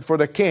standard for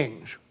the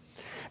kings.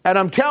 And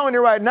I'm telling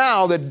you right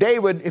now that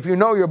David, if you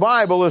know your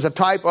Bible, is a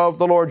type of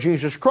the Lord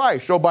Jesus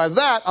Christ. So by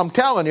that, I'm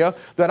telling you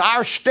that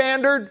our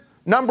standard,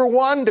 number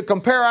one, to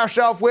compare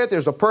ourselves with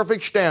is the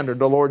perfect standard,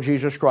 the Lord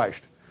Jesus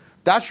Christ.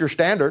 That's your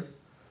standard.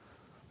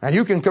 And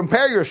you can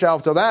compare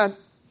yourself to that.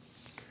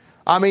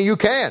 I mean, you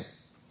can.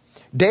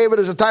 David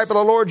is a type of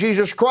the Lord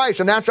Jesus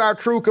Christ, and that's our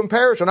true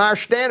comparison. Our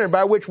standard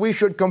by which we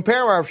should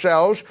compare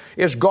ourselves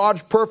is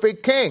God's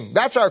perfect king.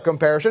 That's our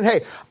comparison.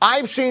 Hey,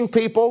 I've seen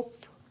people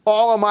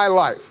all of my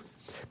life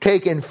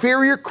take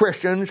inferior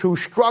Christians who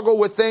struggle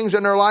with things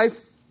in their life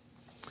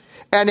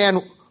and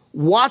then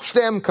watch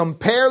them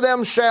compare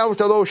themselves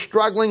to those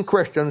struggling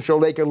Christians so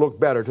they can look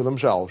better to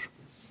themselves.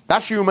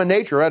 That's human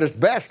nature at its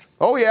best.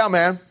 Oh yeah,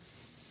 man.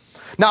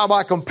 Now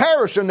by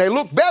comparison, they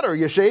look better,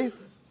 you see.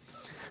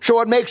 So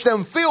it makes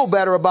them feel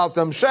better about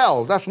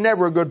themselves. That's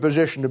never a good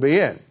position to be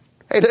in.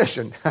 Hey,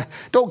 listen,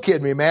 don't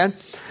kid me, man.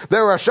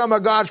 There are some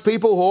of God's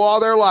people who all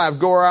their lives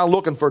go around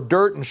looking for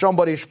dirt in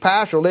somebody's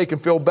past so they can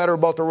feel better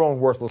about their own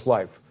worthless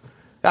life.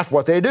 That's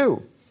what they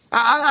do.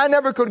 I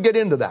never could get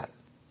into that.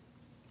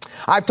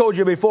 I've told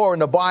you before in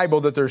the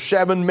Bible that there's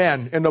 7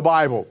 men in the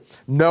Bible.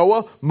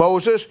 Noah,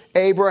 Moses,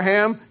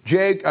 Abraham,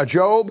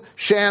 Job,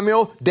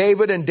 Samuel,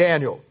 David, and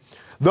Daniel.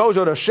 Those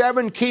are the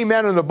 7 key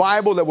men in the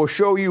Bible that will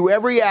show you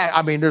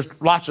there's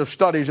lots of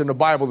studies in the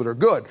Bible that are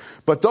good.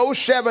 But those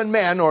 7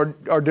 men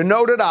are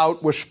denoted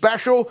out with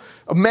special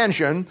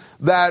mention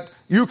that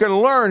you can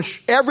learn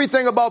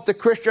everything about the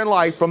Christian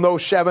life from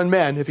those 7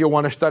 men if you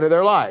want to study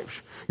their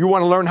lives. You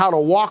want to learn how to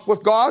walk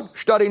with God?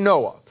 Study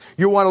Noah.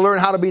 You want to learn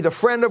how to be the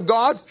friend of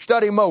God?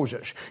 Study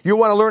Moses. You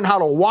want to learn how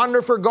to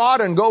wander for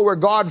God and go where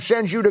God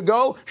sends you to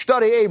go?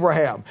 Study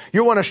Abraham.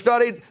 You want to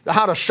study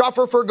how to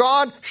suffer for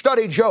God?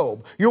 Study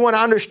Job. You want to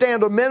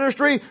understand the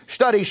ministry?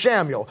 Study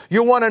Samuel.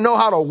 You want to know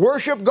how to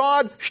worship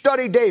God?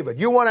 Study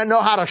David. You want to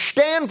know how to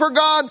stand for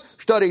God?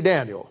 Study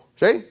Daniel.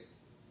 See?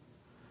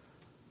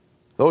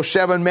 Those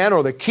 7 men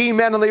are the key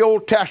men in the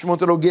Old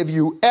Testament that will give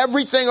you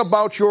everything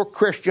about your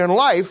Christian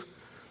life.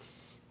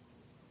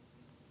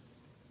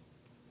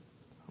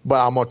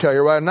 But I'm going to tell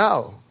you right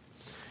now,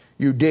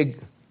 you dig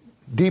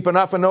deep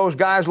enough in those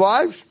guys'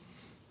 lives,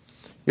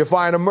 you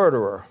find a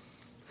murderer.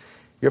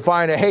 You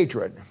find a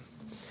hatred.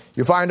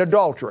 You find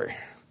adultery.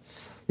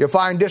 You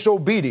find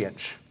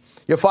disobedience.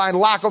 You find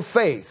lack of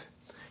faith.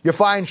 You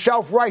find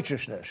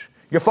self-righteousness.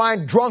 You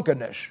find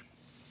drunkenness.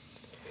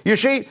 You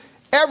see,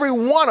 every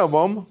one of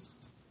them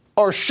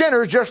are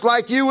sinners just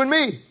like you and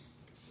me.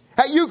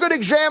 You could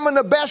examine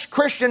the best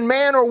Christian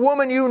man or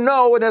woman you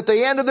know, and at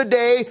the end of the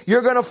day,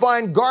 you're going to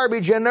find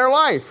garbage in their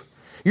life.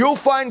 You'll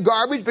find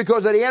garbage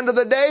because at the end of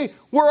the day,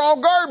 we're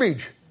all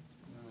garbage.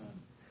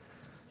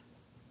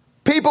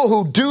 People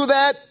who do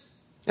that,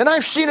 and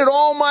I've seen it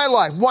all my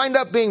life, wind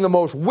up being the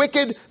most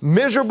wicked,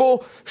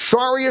 miserable,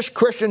 sorriest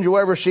Christians you'll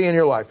ever see in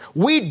your life.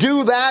 We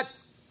do that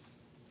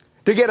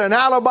to get an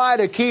alibi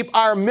to keep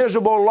our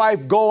miserable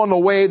life going the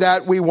way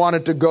that we want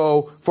it to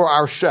go for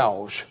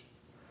ourselves.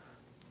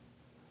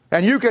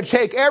 And you can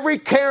take every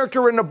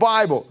character in the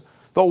Bible,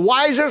 the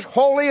wisest,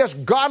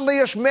 holiest,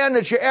 godliest men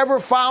that you ever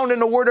found in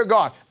the Word of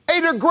God.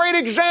 They're great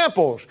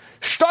examples.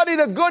 Study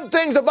the good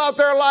things about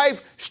their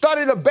life,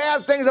 study the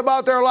bad things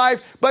about their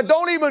life, but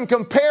don't even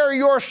compare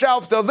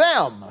yourself to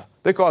them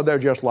because they're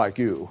just like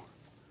you.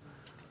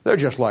 They're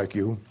just like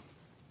you.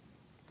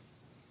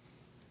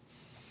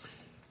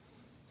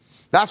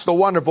 That's the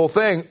wonderful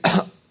thing,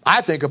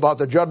 I think, about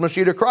the judgment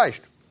seat of Christ.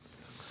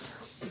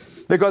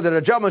 Because at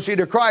the judgment seat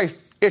of Christ,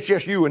 it's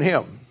just you and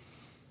Him.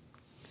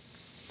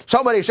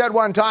 Somebody said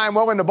one time,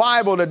 well, in the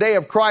Bible, the day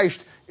of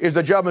Christ is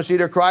the judgment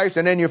seat of Christ,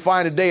 and then you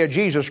find the day of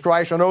Jesus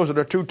Christ, and those are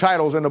the 2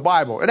 titles in the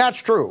Bible. And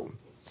that's true.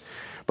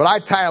 But I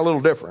tie a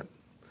little different.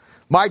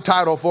 My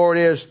title for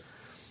it is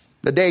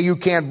the day you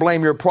can't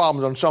blame your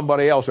problems on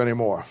somebody else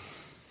anymore.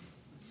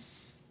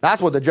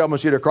 That's what the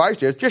judgment seat of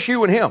Christ is. Just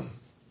you and Him.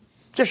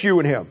 Just you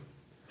and Him.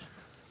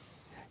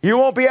 You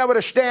won't be able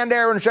to stand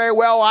there and say,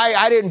 well,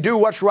 I didn't do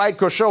what's right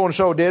because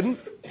so-and-so didn't.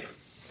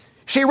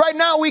 See, right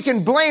now we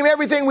can blame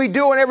everything we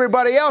do on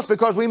everybody else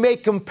because we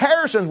make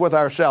comparisons with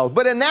ourselves.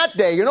 But in that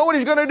day, you know what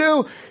He's going to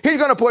do? He's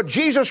going to put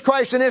Jesus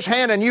Christ in His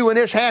hand and you in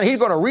His hand. He's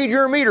going to read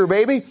your meter,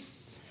 baby.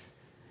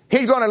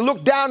 He's going to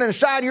look down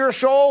inside your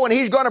soul and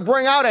He's going to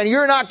bring out, and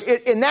you're not,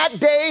 in that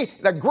day,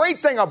 the great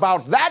thing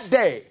about that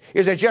day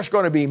is it's just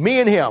going to be me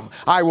and Him.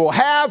 I will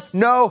have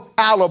no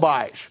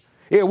alibis.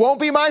 It won't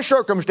be my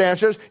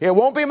circumstances. It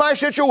won't be my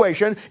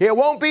situation. It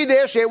won't be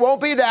this. It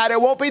won't be that.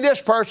 It won't be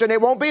this person.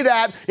 It won't be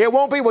that. It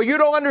won't be, well, you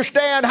don't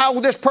understand how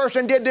this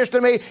person did this to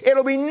me.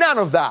 It'll be none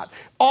of that.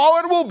 All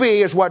it will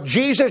be is what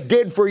Jesus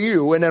did for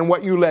you and then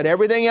what you let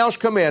everything else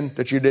come in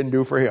that you didn't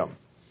do for Him.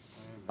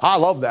 I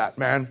love that,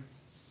 man.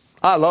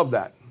 I love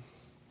that.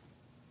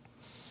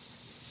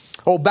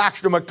 Old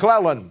Baxter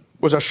McClellan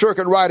was a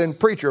circuit riding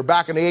preacher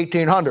back in the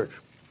 1800s.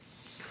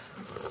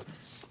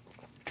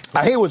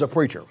 Now, he was a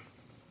preacher.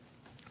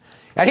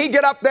 And he'd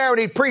get up there and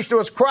he'd preach to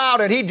his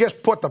crowd and he'd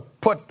just put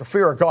the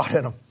fear of God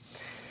in them.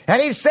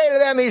 And he'd say to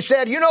them, he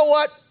said, you know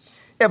what?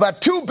 If a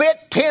 2-bit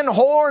tin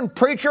horn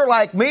preacher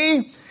like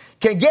me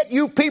can get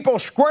you people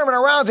squirming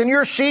around in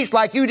your seats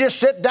like you just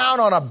sit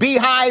down on a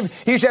beehive,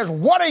 he says,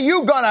 what are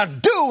you going to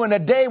do in the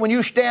day when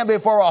you stand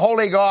before a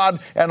holy God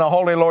and a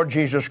holy Lord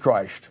Jesus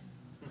Christ?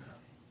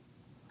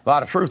 A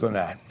lot of truth in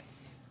that.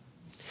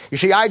 You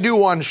see, I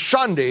do on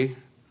Sunday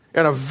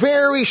in a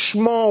very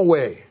small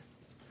way,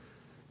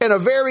 in a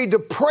very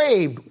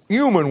depraved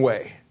human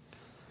way,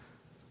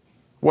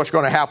 what's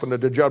going to happen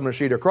at the judgment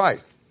seat of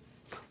Christ.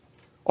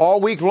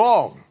 All week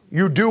long,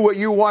 you do what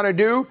you want to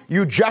do.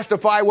 You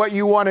justify what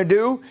you want to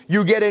do.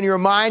 You get in your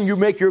mind. You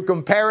make your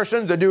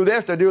comparisons to do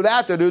this, to do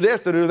that, to do this,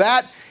 to do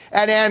that.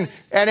 And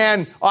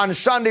then on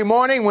Sunday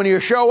morning when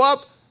you show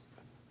up,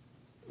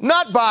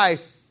 not by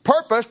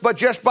purpose, but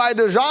just by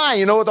design,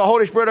 you know what the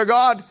Holy Spirit of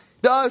God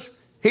does?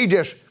 He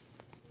just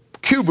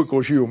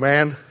cubicles you,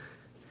 man.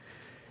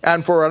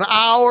 And for an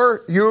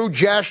hour, you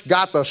just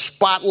got the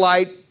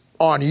spotlight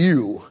on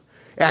you.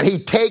 And He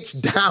takes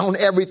down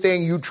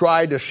everything you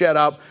tried to set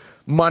up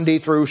Monday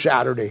through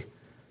Saturday.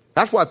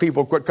 That's why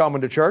people quit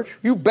coming to church.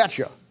 You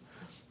betcha.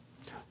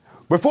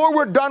 Before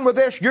we're done with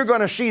this, you're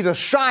going to see the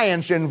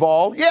science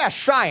involved. Yes,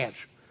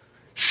 science.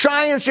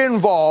 Science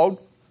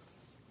involved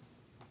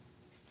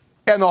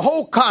in the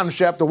whole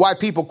concept of why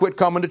people quit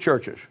coming to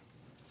churches.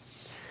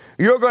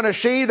 You're going to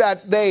see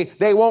that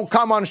they won't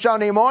come on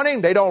Sunday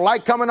morning. They don't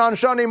like coming on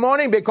Sunday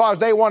morning because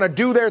they want to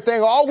do their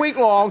thing all week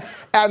long,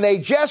 and they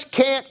just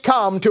can't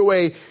come to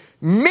a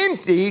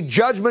minty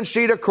judgment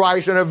seat of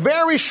Christ in a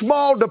very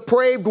small,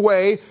 depraved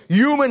way,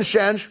 human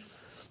sense,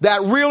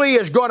 that really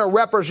is going to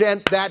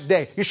represent that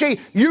day. You see,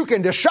 you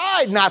can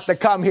decide not to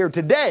come here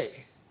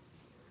today,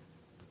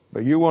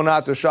 but you will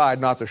not decide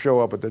not to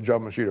show up at the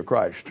judgment seat of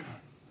Christ.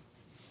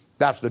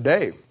 That's the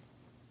day.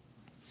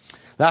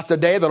 That's the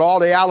day that all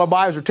the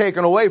alibis are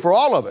taken away for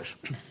all of us.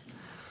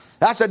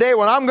 That's the day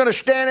when I'm going to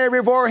stand there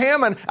before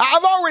Him, and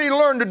I've already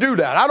learned to do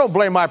that. I don't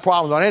blame my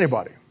problems on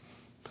anybody.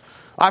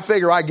 I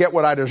figure I get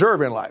what I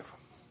deserve in life.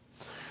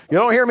 You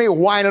don't hear me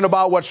whining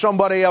about what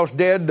somebody else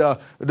did, to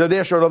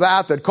this or to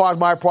that caused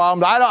my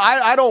problems.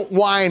 I don't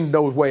whine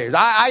those ways.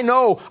 I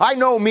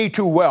know me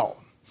too well.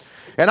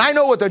 And I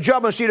know what the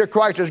judgment seat of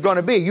Christ is going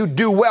to be. You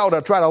do well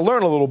to try to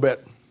learn a little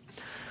bit.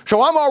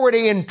 So I'm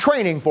already in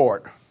training for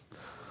it.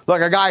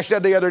 Like a guy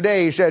said the other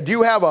day, he said, "Do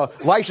you have a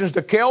license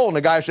to kill?" And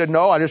the guy said,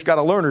 "No, I just got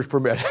a learner's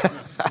permit."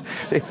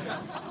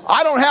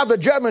 I don't have the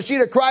judgment seat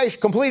of Christ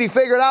completely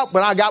figured out,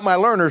 but I got my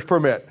learner's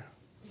permit.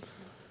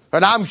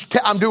 And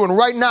I'm doing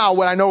right now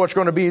what I know what's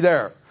going to be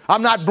there.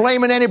 I'm not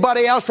blaming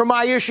anybody else for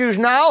my issues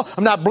now.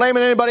 I'm not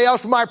blaming anybody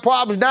else for my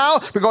problems now,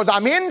 because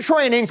I'm in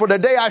training for the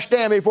day I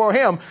stand before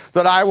Him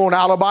that I won't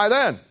alibi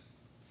then.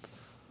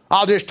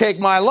 I'll just take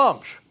my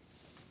lumps.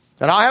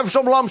 And I have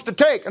some lumps to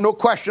take, and no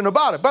question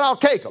about it, but I'll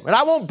take them. And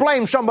I won't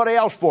blame somebody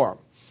else for them.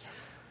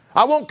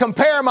 I won't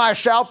compare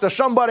myself to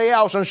somebody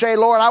else and say,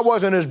 "Lord, I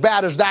wasn't as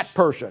bad as that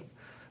person." And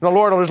the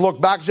Lord will just look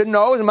back and say,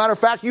 "No, as a matter of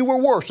fact, you were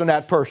worse than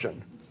that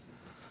person."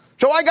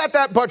 So I got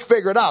that much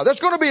figured out. That's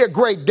going to be a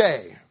great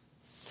day.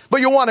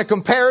 But you want a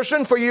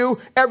comparison for you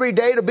every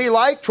day to be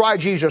like? Try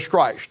Jesus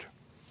Christ.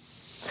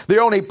 The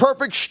only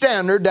perfect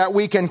standard that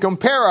we can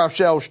compare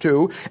ourselves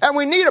to, and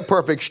we need a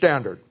perfect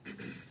standard.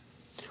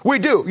 We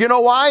do. You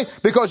know why?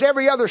 Because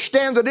every other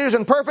standard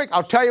isn't perfect.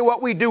 I'll tell you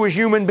what we do as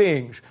human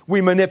beings.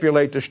 We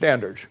manipulate the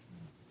standards.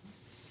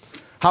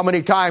 How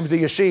many times do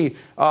you see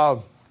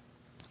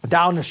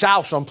down the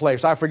south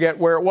someplace, I forget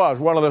where it was,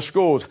 one of the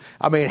schools,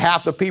 I mean,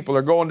 half the people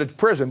are going to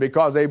prison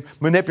because they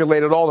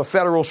manipulated all the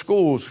federal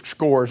schools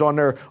scores on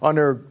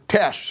their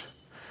tests,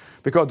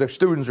 because the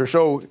students are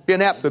so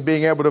inept at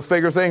being able to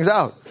figure things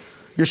out.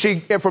 You see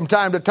from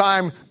time to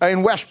time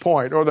in West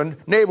Point or the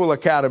Naval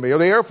Academy or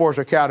the Air Force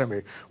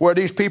Academy, where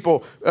these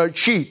people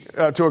cheat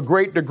to a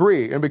great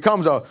degree, and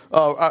becomes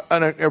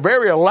a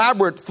very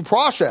elaborate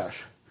process.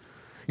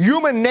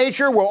 Human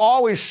nature will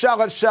always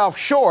sell itself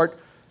short,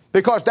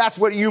 because that's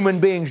what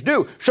human beings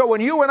do. So when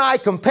you and I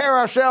compare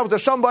ourselves to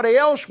somebody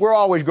else, we're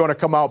always going to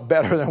come out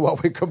better than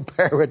what we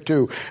compare it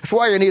to. That's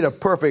why you need a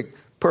perfect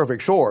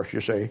source,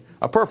 you see,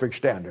 a perfect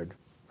standard.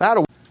 How do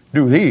we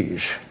do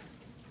these?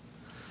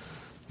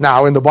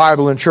 Now, in the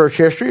Bible and church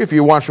history, if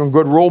you want some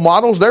good role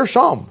models, there's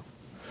some.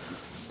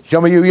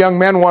 Some of you young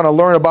men want to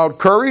learn about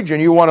courage,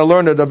 and you want to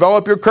learn to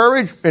develop your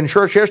courage. In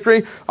church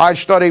history, I'd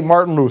study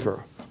Martin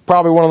Luther.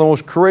 Probably one of the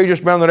most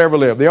courageous men that ever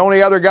lived. The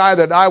only other guy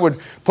that I would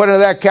put into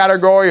that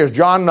category is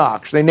John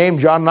Knox. They named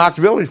John Knox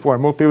Village for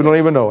him. Most people don't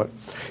even know it.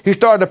 He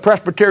started the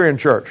Presbyterian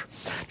Church.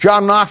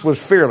 John Knox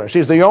was fearless.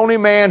 He's the only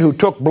man who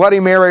took Bloody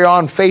Mary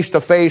on face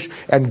to face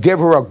and give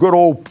her a good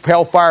old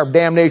hellfire of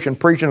damnation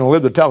preaching and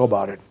lived to tell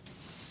about it.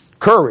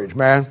 Courage,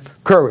 man.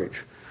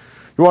 Courage.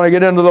 You want to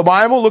get into the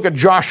Bible? Look at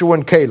Joshua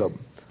and Caleb.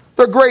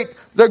 They're great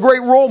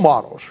role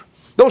models.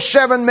 Those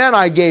 7 men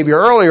I gave you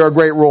earlier are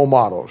great role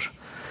models.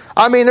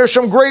 I mean, there's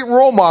some great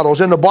role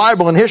models in the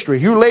Bible and history.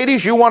 You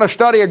ladies, you want to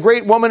study a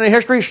great woman in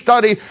history?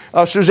 Study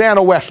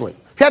Susanna Wesley.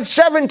 She had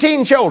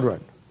 17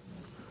 children.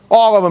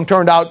 All of them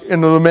turned out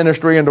into the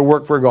ministry and to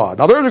work for God.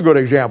 Now, there's a good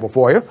example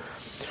for you.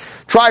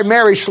 Try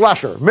Mary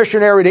Slessor,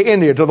 missionary to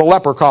India, to the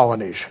leper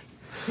colonies.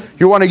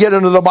 You want to get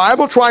into the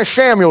Bible? Try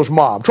Samuel's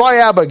mom. Try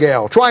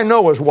Abigail. Try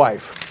Noah's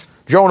wife,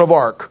 Joan of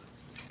Arc.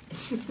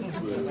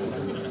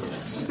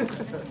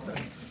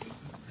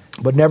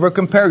 But never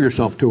compare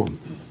yourself to them.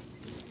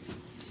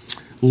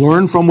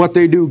 Learn from what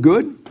they do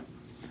good.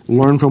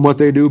 Learn from what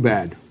they do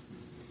bad.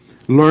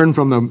 Learn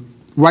from the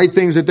right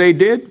things that they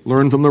did.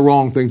 Learn from the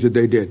wrong things that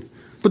they did.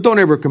 But don't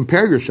ever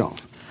compare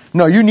yourself.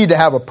 No, you need to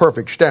have a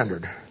perfect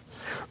standard.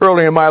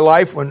 Early in my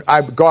life, when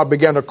God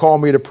began to call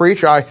me to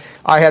preach, I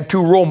had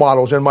 2 role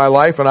models in my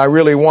life, and I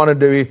really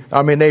wanted to be,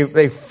 I mean,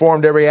 they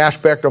formed every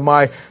aspect of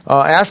my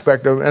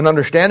aspect of an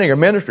understanding of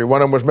ministry.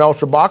 One of them was Mel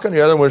Sabaka, and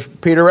the other one was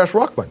Peter S.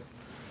 Ruckman.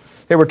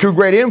 They were 2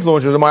 great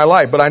influences in my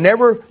life, but I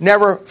never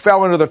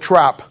fell into the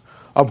trap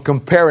of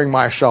comparing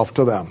myself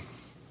to them.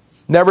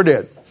 Never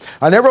did.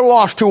 I never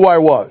lost who I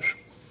was.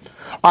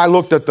 I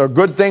looked at the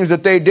good things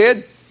that they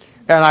did,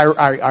 and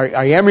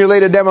I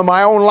emulated them in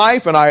my own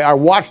life, and I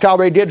watched how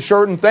they did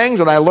certain things,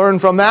 and I learned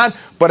from that.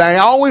 But I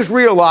always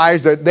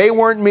realized that they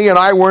weren't me and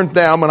I weren't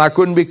them, and I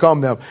couldn't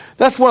become them.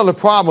 That's one of the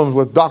problems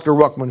with Dr.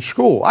 Ruckman's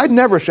school. I'd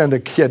never send a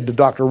kid to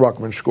Dr.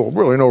 Ruckman's school.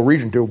 Really no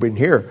reason to have been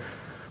here.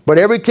 But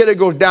every kid that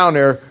goes down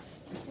there,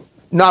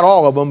 not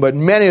all of them, but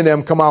many of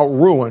them come out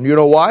ruined. You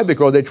know why?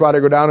 Because they try to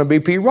go down and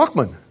be P.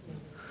 Ruckman.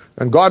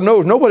 And God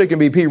knows nobody can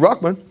be Pete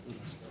Ruckman.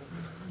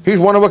 He's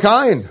one of a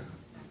kind.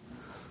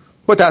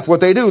 But that's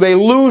what they do. They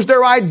lose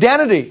their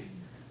identity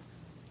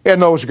in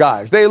those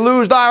guys. They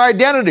lose their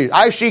identity.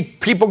 I see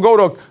people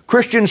go to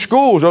Christian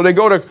schools or they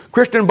go to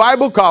Christian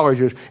Bible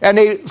colleges and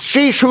they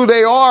cease who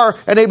they are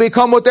and they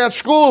become what that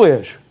school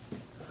is.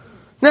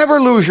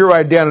 Never lose your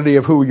identity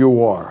of who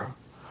you are.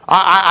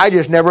 I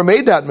just never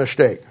made that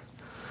mistake.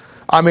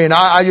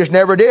 I just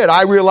never did.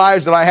 I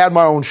realized that I had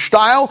my own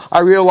style.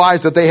 I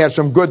realized that they had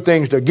some good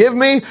things to give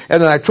me,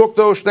 and then I took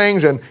those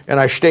things and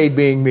I stayed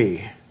being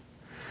me.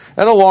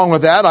 And along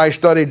with that, I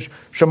studied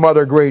some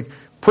other great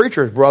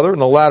preachers, brother, in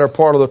the latter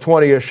part of the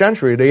 20th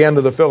century, the end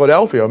of the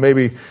Philadelphia,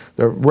 maybe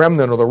the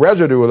remnant or the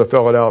residue of the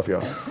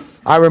Philadelphia.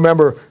 I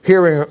remember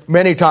hearing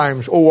many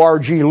times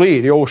O.R.G.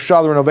 Lee, the old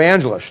Southern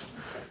evangelist.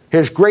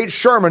 His great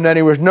sermon that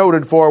he was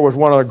noted for was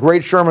one of the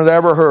great sermons I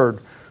ever heard.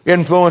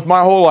 Influenced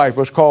my whole life. It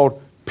was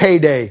called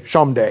Payday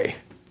Someday.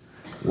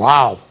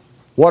 Wow.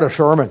 What a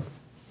sermon.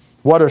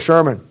 What a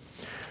sermon.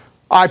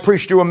 I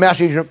preached you a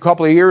message a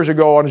couple of years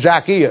ago on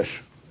Zacchaeus.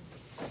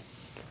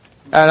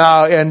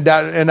 And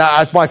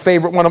that's my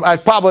favorite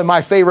probably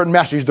my favorite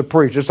message to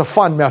preach. It's a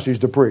fun message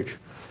to preach.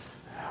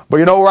 But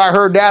you know where I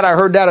heard that? I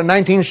heard that in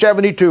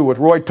 1972 with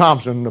Roy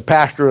Thompson, the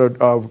pastor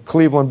of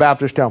Cleveland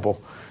Baptist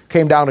Temple.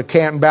 Came down to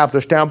Canton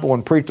Baptist Temple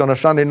and preached on a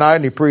Sunday night,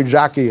 and he preached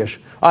Zacchaeus.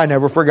 I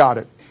never forgot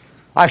it.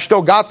 I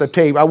still got the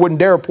tape. I wouldn't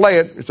dare play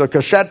it. It's a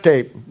cassette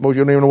tape. Most of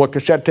you don't even know what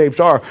cassette tapes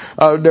are.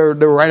 They're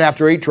right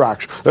after 8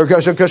 tracks.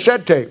 It's a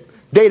cassette tape,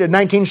 dated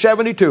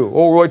 1972.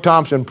 Old Roy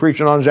Thompson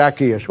preaching on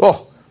Zacchaeus.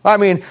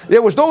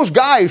 It was those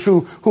guys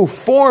who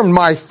formed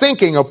my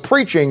thinking of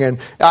preaching. And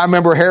I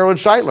remember Harold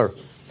Seidler.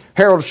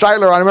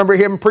 I remember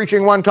him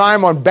preaching one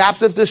time on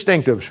Baptist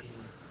distinctives.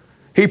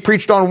 He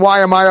preached on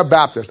Why Am I a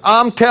Baptist?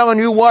 I'm telling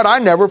you what, I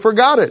never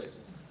forgot it.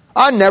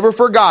 I never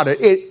forgot it.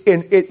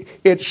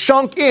 It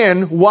sunk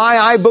in why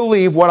I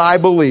believe what I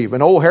believe.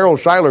 And old Harold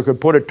Seidler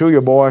could put it to you,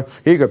 boy.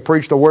 He could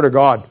preach the Word of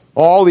God.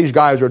 All these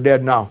guys are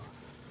dead now.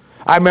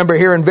 I remember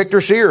hearing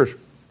Victor Sears.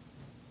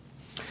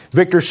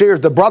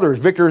 The brothers,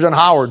 Victor's and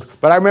Howard.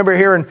 But I remember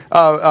hearing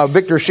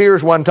Victor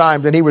Sears one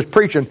time, and he was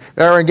preaching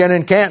there again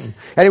in Canton.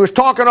 And he was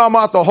talking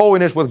about the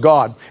holiness with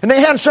God. And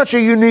they had such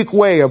a unique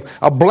way of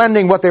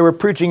blending what they were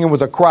preaching in with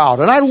the crowd.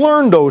 And I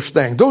learned those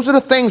things. Those are the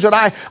things that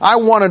I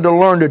wanted to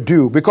learn to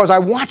do because I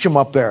watch them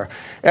up there.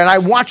 And I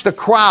watch the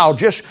crowd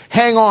just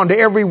hang on to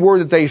every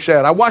word that they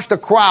said. I watched the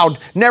crowd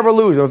never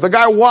lose it. If the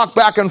guy walked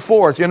back and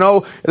forth,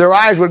 their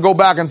eyes would go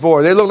back and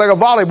forth. They looked like a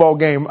volleyball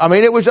game.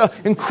 It was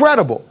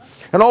incredible.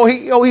 And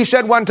he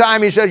said one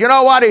time, he said, you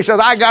know what? He said,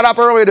 I got up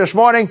early this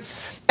morning,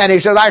 and he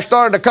said, I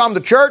started to come to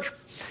church.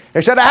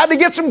 He said, I had to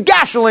get some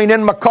gasoline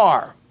in my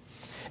car.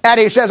 And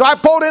he says, I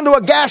pulled into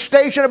a gas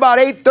station about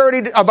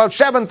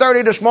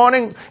 7:30 this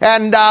morning,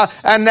 and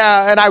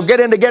I get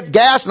in to get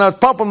gas, and I was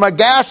pumping my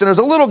gas, and there's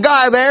a little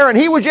guy there, and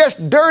he was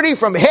just dirty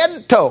from head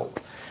to toe.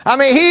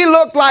 He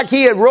looked like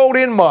he had rolled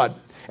in mud.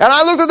 And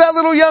I looked at that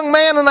little young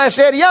man, and I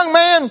said, young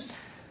man,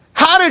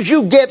 how did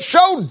you get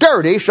so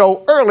dirty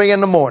so early in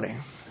the morning?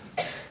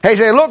 He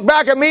said, looked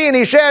back at me and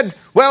he said,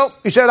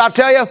 I'll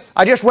tell you,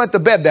 I just went to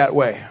bed that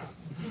way.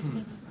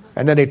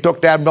 And then he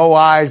took that no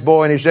eyes,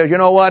 boy, and he says, you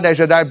know what? I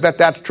said, I bet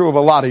that's true of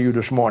a lot of you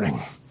this morning.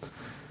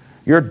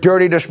 You're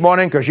dirty this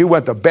morning because you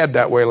went to bed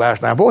that way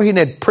last night. Boy, he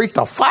didn't preach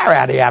the fire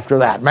at you after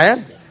that,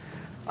 man.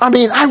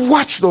 I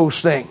watch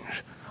those things.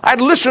 I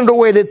listen to the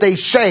way that they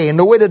say and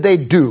the way that they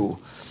do.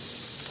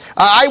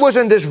 I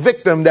wasn't this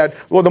victim that,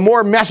 the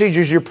more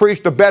messages you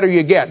preach, the better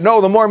you get. No,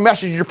 the more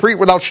messages you preach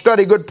without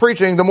study good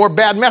preaching, the more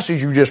bad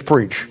message you just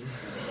preach.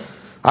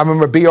 I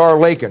remember B.R.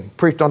 Lakin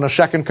preached on the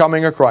second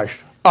coming of Christ.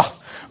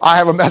 I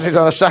have a message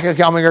on the second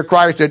coming of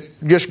Christ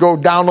that just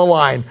goes down the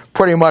line,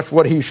 pretty much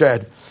what he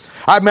said.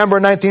 I remember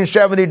in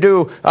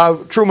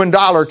 1972, Truman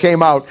Dollar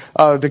came out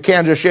to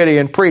Kansas City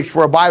and preached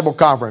for a Bible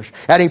conference.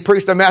 And he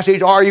preached the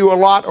message, are you a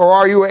Lot or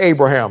are you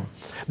Abraham?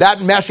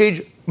 That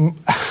message...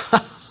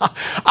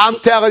 I'm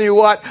telling you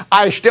what,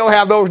 I still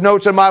have those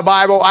notes in my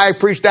Bible. I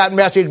preached that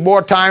message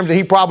more times than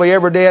he probably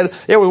ever did.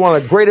 It was one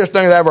of the greatest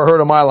things I ever heard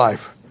in my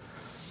life.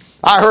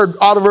 I heard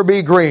Oliver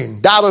B.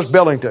 Green, Dallas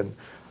Billington.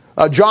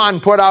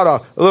 John put out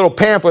a little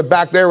pamphlet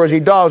back there, as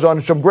he does,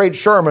 on some great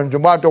sermons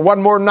about the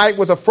One More Night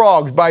with the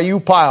Frogs by Hugh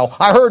Pyle.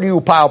 I heard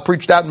Hugh Pyle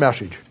preach that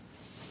message.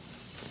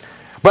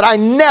 But I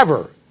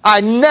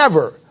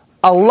never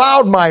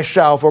allowed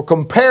myself or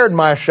compared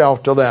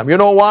myself to them. You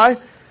know why?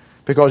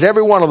 Because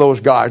every one of those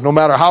guys, no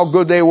matter how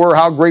good they were,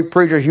 how great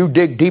preachers, you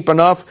dig deep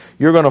enough,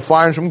 you're going to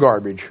find some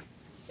garbage.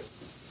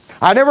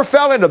 I never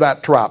fell into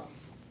that trap.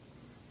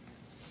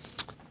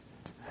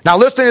 Now,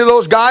 listening to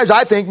those guys,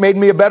 I think, made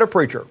me a better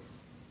preacher.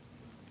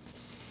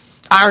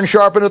 Iron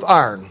sharpeneth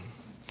iron.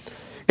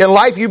 In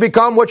life, you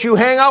become what you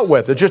hang out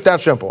with. It's just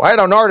that simple. I had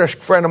an artist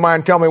friend of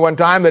mine tell me one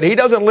time that he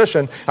doesn't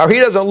listen, or he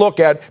doesn't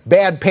look at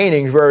bad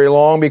paintings very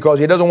long because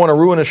he doesn't want to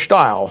ruin his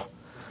style.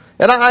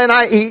 And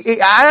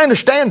I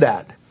understand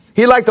that.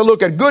 He liked to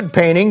look at good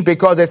painting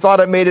because they thought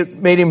it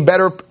made him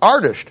better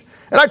artist.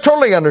 And I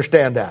totally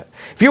understand that.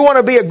 If you want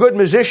to be a good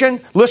musician,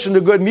 listen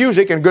to good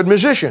music and good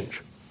musicians.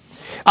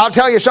 I'll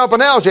tell you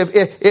something else.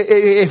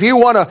 If you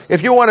want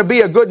to be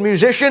a good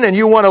musician and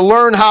you want to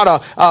learn how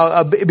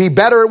to be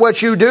better at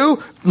what you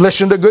do,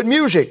 listen to good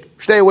music.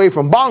 Stay away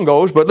from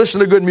bongos, but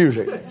listen to good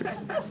music.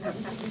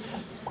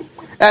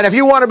 And if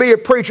you want to be a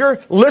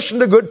preacher, listen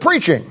to good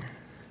preaching.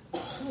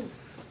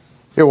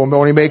 It will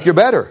only make you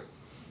better.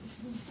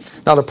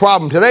 Now the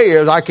problem today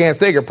is I can't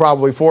think of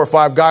probably 4 or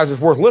 5 guys that's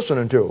worth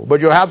listening to.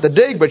 But you'll have to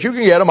dig, but you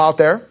can get them out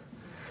there.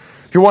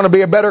 If you want to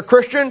be a better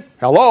Christian,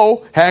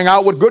 hang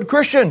out with good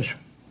Christians.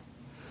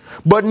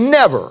 But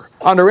never,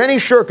 under any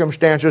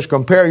circumstances,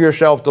 compare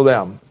yourself to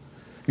them.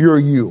 You're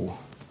you.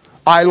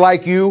 I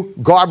like you.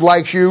 God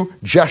likes you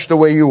just the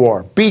way you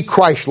are. Be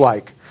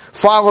Christ-like.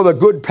 Follow the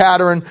good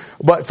pattern,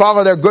 but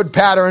follow their good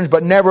patterns,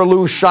 but never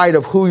lose sight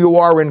of who you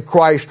are in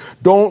Christ.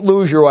 Don't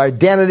lose your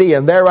identity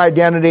and their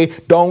identity.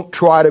 Don't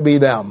try to be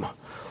them.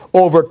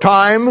 Over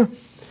time,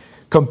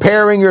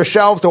 comparing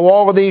yourself to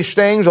all of these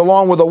things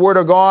along with the Word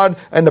of God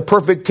and the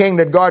perfect King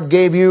that God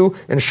gave you,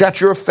 and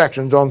set your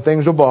affections on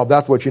things above.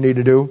 That's what you need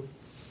to do.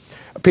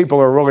 People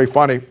are really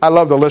funny. I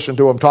love to listen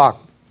to them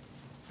talk.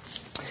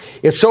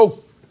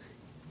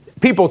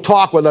 People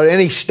talk without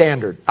any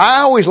standard. I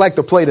always like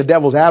to play the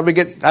devil's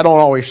advocate. I don't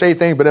always say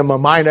things, but in my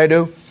mind I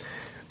do.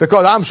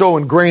 Because I'm so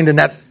ingrained in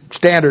that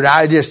standard,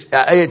 I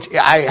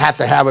have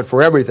to have it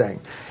for everything.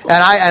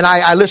 And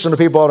I listen to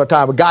people all the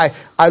time.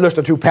 I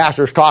listen to 2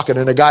 pastors talking,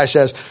 and the guy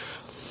says,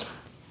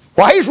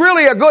 well, he's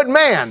really a good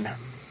man.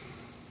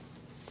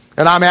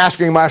 And I'm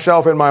asking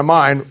myself in my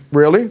mind,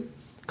 really?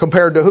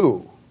 Compared to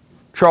who?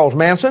 Charles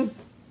Manson?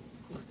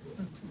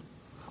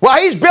 Well,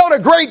 he's built a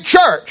great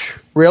church.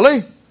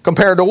 Really?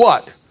 Compared to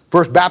what?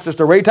 First Baptist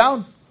of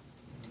Raytown?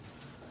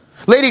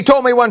 Lady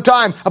told me one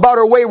time about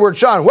her wayward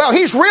son. Well,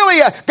 he's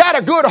really got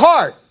a good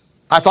heart.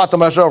 I thought to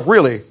myself,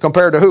 really?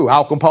 Compared to who?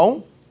 Al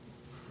Capone?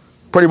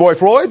 Pretty Boy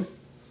Floyd?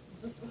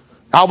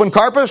 Alvin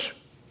Karpis?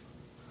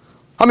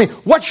 I mean,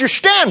 what's your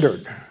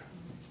standard?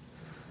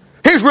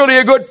 He's really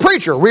a good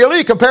preacher.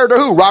 Really? Compared to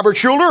who? Robert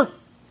Schuller?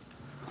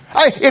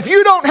 If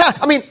you don't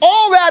have,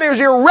 all that is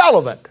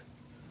irrelevant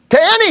to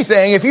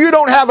anything if you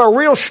don't have a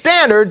real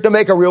standard to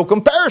make a real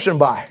comparison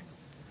by.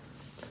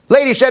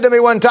 Lady said to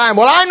me one time,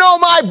 well, I know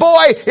my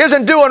boy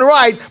isn't doing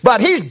right, but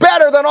he's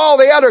better than all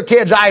the other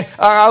kids, a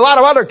lot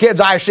of other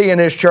kids I see in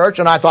this church.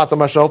 And I thought to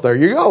myself, there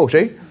you go,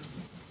 see?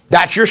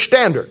 That's your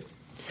standard.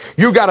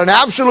 You got an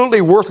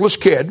absolutely worthless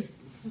kid,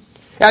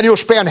 and you'll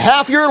spend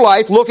half your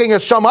life looking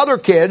at some other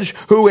kids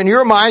who in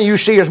your mind you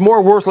see as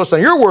more worthless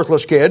than your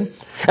worthless kid.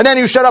 And then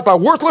you set up a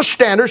worthless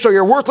standard so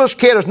your worthless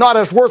kid is not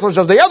as worthless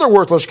as the other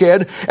worthless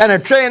kid. And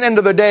at the end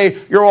of the day,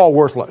 you're all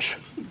worthless.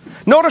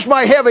 Notice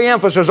my heavy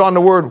emphasis on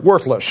the word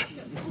worthless.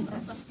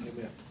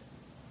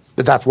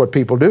 That's what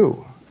people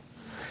do.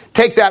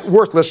 Take that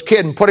worthless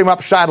kid and put him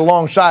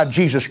alongside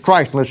Jesus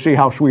Christ and let's see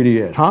how sweet he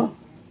is, huh?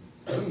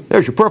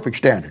 There's your perfect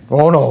standard.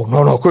 Oh,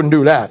 no, couldn't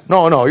do that.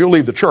 No, you'll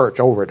leave the church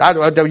over it.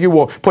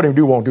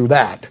 You won't do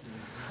that.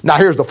 Now,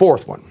 here's the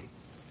 4th one.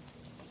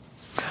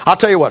 I'll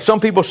tell you what, some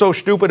people are so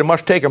stupid it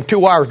must take them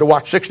 2 hours to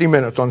watch 60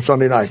 Minutes on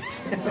Sunday night.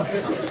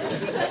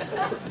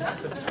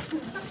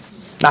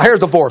 Now, here's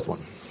the 4th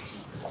one.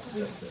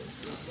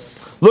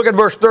 Look at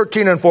verse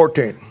 13 and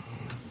 14.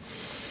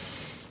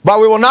 But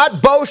we will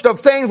not boast of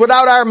things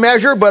without our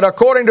measure, but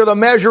according to the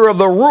measure of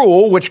the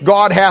rule which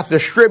God hath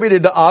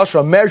distributed to us,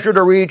 a measure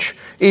to reach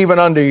even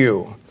unto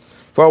you.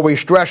 For we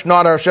stretch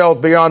not ourselves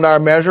beyond our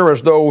measure,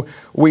 as though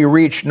we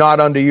reach not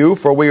unto you,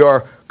 for we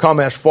are come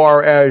as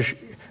far as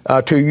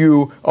to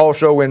you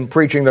also in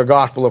preaching the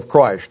gospel of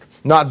Christ.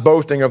 Not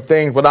boasting of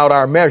things without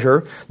our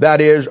measure,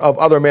 that is, of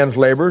other men's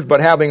labors,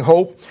 but having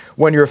hope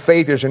when your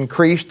faith is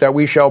increased, that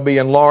we shall be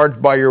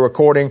enlarged by your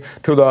according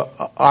to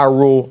our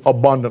rule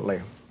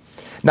abundantly.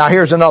 Now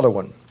here's another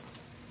one.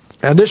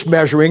 And this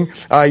measuring,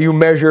 you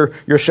measure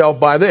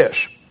yourself by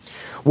this.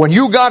 When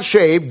you got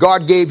saved,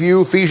 God gave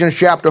you, Ephesians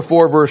chapter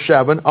 4, verse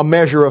 7, a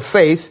measure of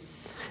faith.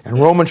 And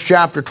Romans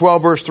chapter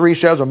 12, verse 3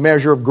 says a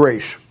measure of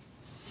grace.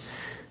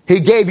 He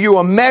gave you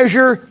a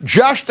measure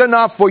just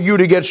enough for you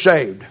to get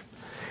saved.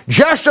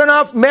 Just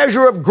enough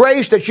measure of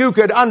grace that you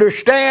could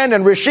understand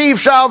and receive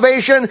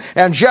salvation,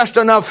 and just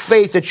enough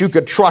faith that you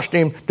could trust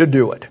Him to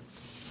do it.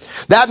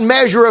 That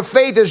measure of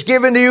faith is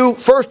given to you,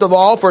 first of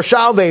all, for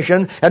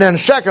salvation, and then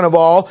second of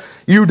all,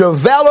 you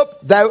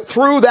develop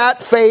through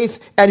that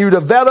faith, and you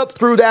develop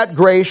through that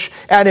grace,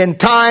 and in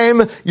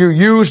time, you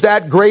use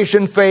that grace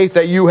and faith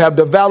that you have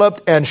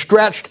developed and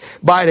stretched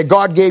that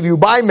God gave you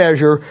by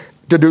measure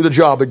to do the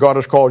job that God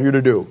has called you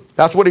to do.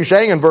 That's what he's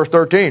saying in verse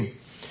 13.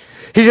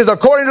 He says,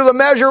 according to the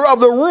measure of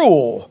the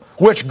rule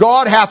which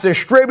God hath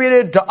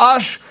distributed to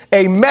us,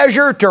 a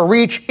measure to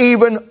reach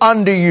even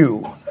unto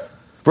you.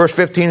 Verse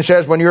 15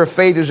 says, when your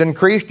faith is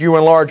increased, you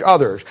enlarge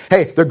others.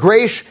 Hey, the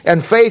grace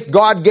and faith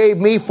God gave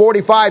me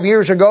 45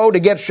 years ago to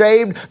get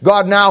saved,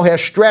 God now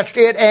has stretched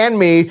it and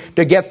me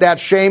to get that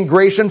same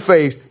grace and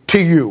faith to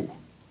you.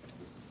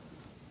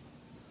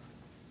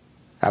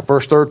 At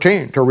verse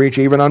 13, to reach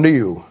even unto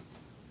you.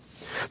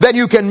 then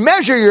you can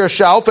measure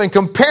yourself and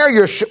compare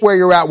where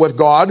you're at with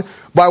God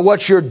by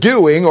what you're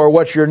doing or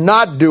what you're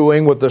not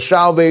doing with the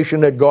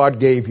salvation that God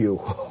gave you.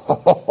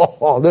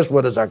 This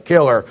one is a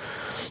killer.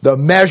 The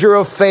measure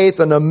of faith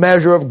and the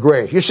measure of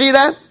grace. You see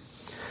that?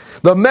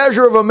 The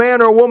measure of a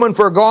man or woman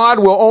for God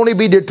will only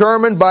be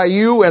determined by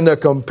you and the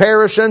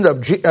comparison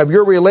of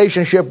your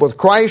relationship with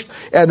Christ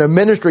and the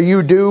ministry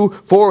you do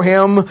for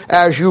Him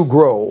as you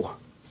grow.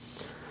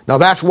 Now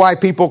that's why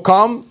people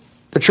come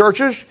to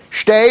churches,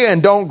 stay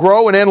and don't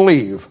grow and then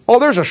leave. Oh,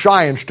 there's a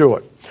science to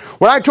it.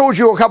 When I told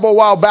you a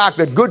while back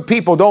that good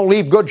people don't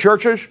leave good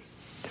churches,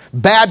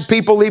 bad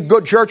people leave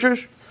good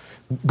churches,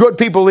 good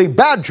people leave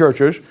bad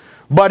churches,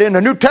 but in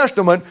the New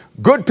Testament,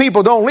 good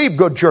people don't leave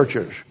good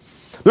churches.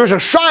 There's a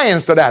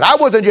science to that. I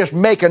wasn't just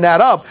making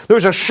that up.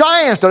 There's a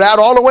science to that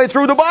all the way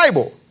through the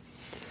Bible.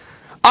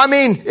 I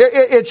mean,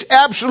 it's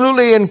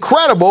absolutely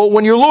incredible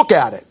when you look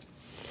at it.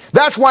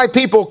 That's why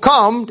people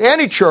come to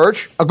any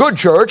church, a good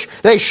church,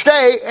 they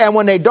stay, and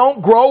when they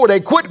don't grow or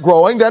they quit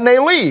growing, then they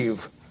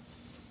leave.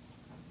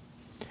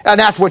 And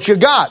that's what you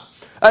got.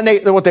 And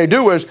what they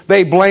do is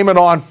they blame it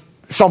on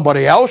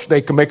somebody else.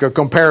 They can make a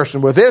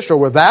comparison with this or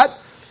with that.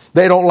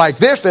 They don't like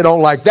this, they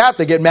don't like that.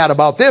 They get mad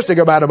about this, they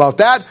get mad about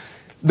that.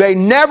 They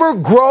never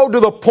grow to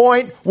the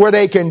point where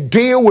they can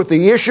deal with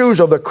the issues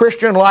of the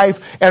Christian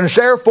life, and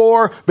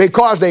therefore,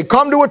 because they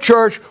come to a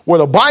church where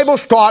the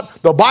Bible's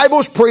taught, the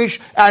Bible's preached,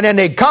 and then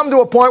they come to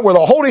a point where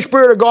the Holy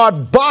Spirit of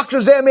God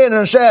boxes them in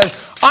and says,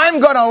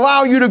 I'm going to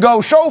allow you to go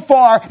so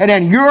far, and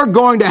then you're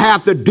going to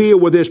have to deal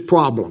with this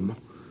problem.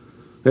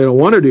 They don't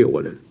want to deal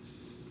with it.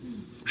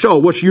 So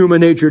what's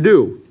human nature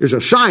do? There's a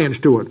science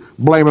to it.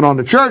 Blame it on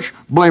the church,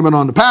 blame it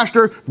on the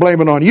pastor,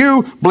 blame it on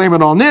you, blame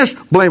it on this,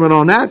 blame it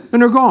on that,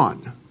 and they're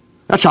gone.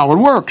 That's how it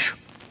works.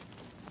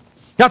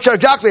 That's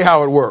exactly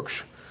how it works.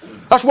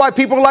 That's why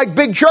people like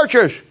big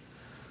churches.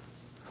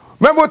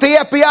 Remember what the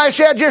FBI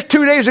said just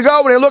 2 days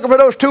ago when they were looking for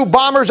those 2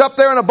 bombers up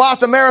there in the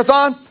Boston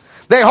Marathon?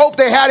 They hoped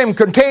they had him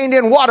contained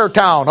in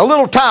Watertown, a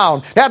little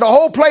town. They had the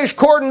whole place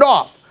cordoned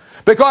off.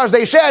 Because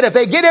they said if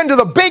they get into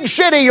the big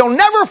city, you'll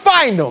never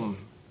find them.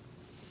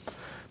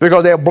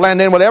 Because they'll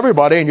blend in with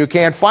everybody and you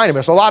can't find them.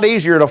 It's a lot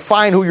easier to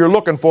find who you're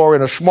looking for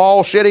in a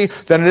small city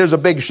than it is a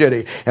big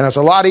city. And it's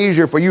a lot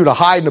easier for you to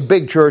hide in a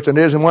big church than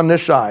it is in one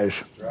this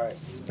size. That's right.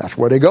 That's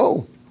where they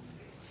go.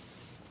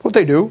 What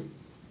they do.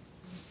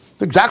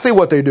 It's exactly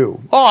what they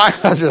do. Oh,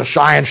 there's a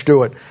science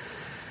to it.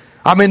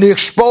 I mean, the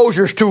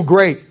exposure's too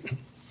great.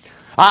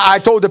 I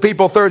told the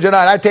people Thursday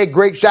night, I take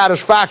great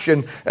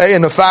satisfaction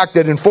in the fact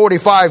that in 40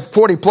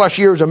 plus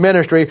years of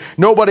ministry,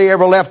 nobody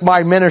ever left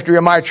my ministry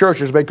or my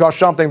churches because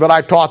something that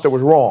I taught that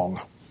was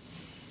wrong.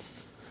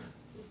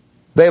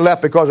 They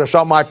left because of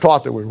something I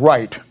taught that was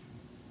right.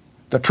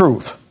 The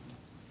truth.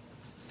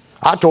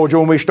 I told you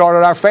when we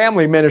started our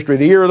family ministry,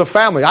 the year of the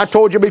family, I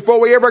told you before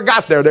we ever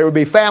got there would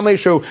be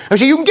families who, and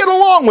see, you can get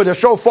along with it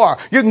so far.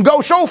 You can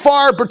go so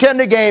far and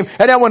pretend the game,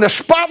 and then when the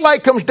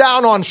spotlight comes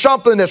down on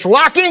something that's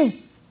lacking,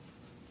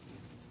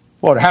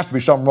 well, there has to be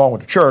something wrong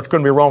with the church.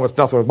 Couldn't be wrong with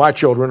nothing with my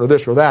children or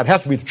this or that. It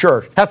has to be the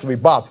church. It has to be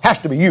Bob. It has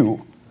to be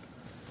you.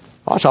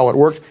 That's how it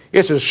works.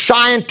 It's as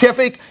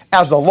scientific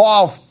as the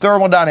law of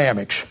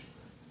thermodynamics.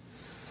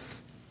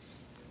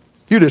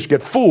 You just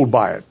get fooled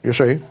by it, you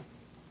see.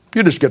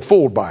 You just get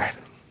fooled by it.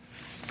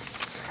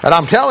 And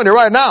I'm telling you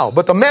right now,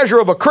 but the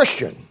measure of a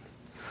Christian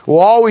will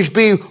always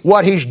be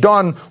what he's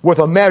done with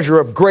a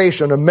measure of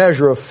grace and a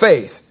measure of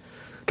faith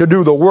to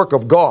do the work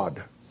of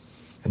God.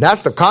 And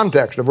that's the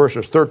context of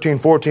verses 13,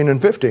 14,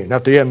 and 15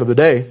 at the end of the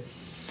day.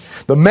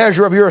 The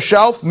measure of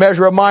yourself,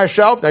 measure of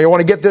myself, now you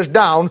want to get this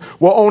down,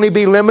 will only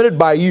be limited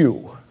by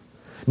you.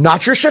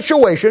 Not your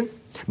situation,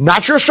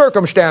 not your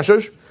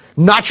circumstances,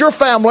 not your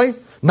family,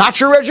 not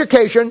your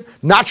education,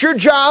 not your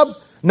job,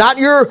 not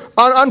your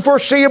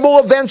unforeseeable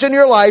events in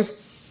your life.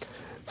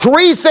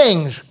 3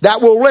 things that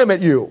will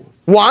limit you.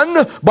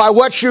 1, by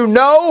what you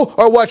know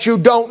or what you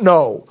don't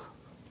know.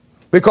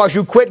 Because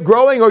you quit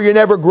growing or you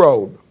never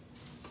growed.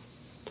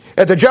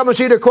 At the judgment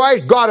seat of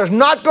Christ, God is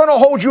not going to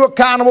hold you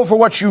accountable for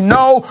what you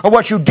know or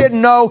what you didn't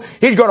know.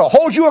 He's going to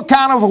hold you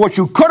accountable for what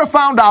you could have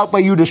found out,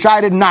 but you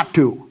decided not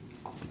to.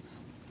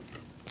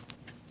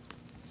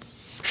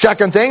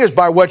 Second thing is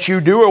by what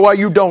you do or what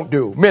you don't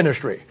do.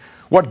 Ministry.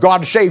 What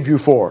God saved you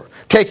for.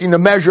 Taking the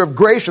measure of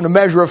grace and the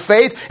measure of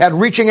faith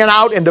and reaching it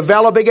out and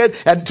developing it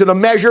and to the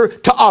measure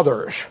to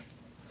others.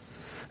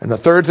 And the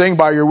third thing,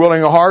 by your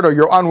willing heart or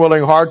your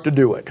unwilling heart to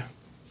do it.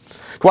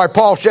 That's why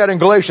Paul said in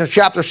Galatians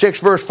chapter 6,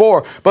 verse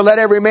 4, but let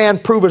every man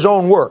prove his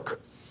own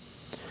work.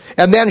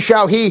 And then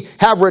shall he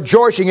have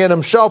rejoicing in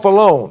himself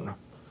alone,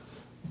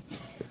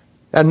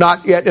 and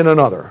not yet in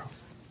another.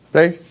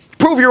 Okay?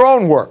 Prove your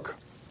own work.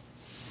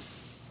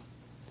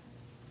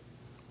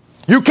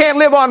 You can't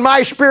live on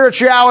my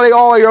spirituality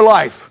all of your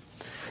life.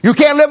 You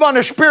can't live on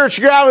the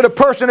spirituality of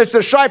the person that's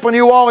discipling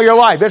you all your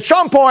life. At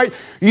some point,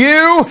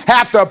 you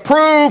have to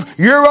prove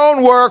your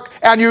own work,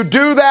 and you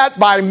do that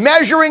by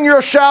measuring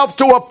yourself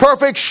to a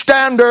perfect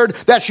standard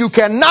that you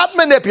cannot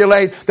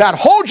manipulate, that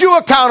holds you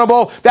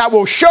accountable, that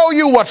will show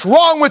you what's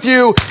wrong with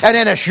you, and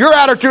then it's your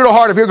attitude of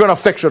heart if you're going to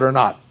fix it or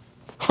not.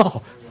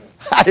 Oh,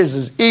 that is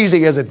as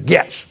easy as it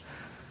gets.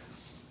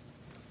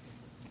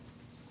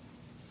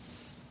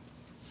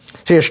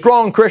 See, a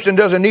strong Christian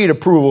doesn't need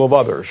approval of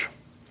others.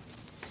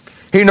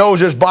 He knows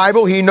his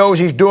Bible. He knows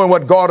he's doing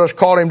what God has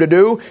called him to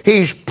do.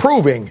 He's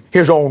proving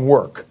his own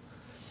work.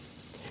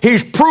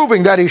 He's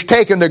proving that he's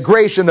taken the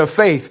grace and the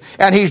faith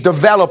and he's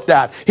developed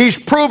that. He's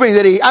proving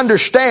that he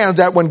understands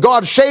that when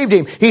God saved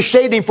him, he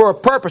saved him for a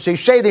purpose. He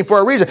saved him for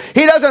a reason.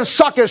 He doesn't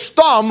suck his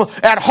thumb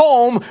at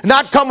home,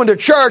 not coming to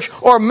church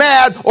or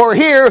mad or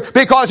here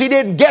because he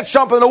didn't get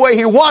something the way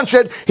he wants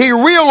it. He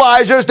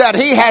realizes that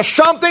he has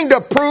something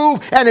to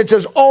prove, and it's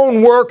his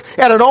own work,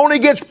 and it only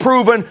gets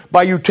proven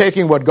by you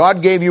taking what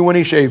God gave you when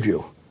he saved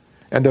you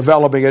and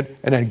developing it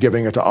and then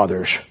giving it to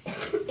others.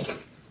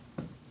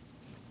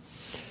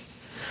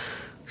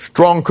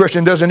 Strong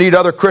Christian doesn't need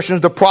other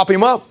Christians to prop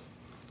him up.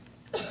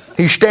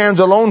 He stands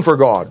alone for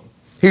God.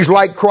 He's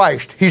like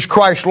Christ. He's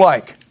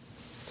Christ-like.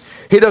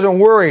 He doesn't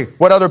worry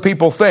what other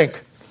people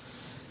think.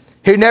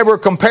 He never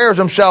compares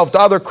himself to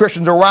other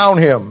Christians around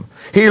him.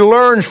 He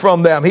learns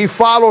from them. He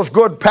follows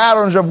good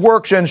patterns of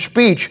works and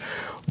speech.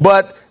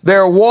 But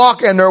their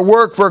walk and their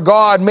work for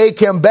God make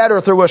him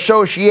better through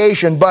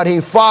association. But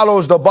he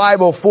follows the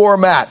Bible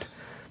format,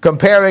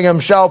 comparing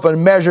himself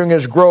and measuring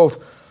his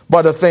growth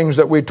by the things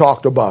that we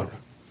talked about.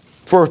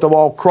 First of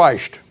all,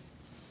 Christ.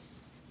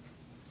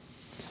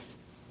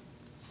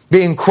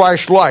 Being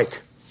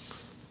Christ-like.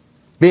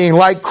 Being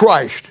like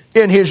Christ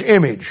in his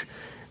image.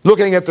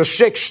 Looking at the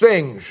 6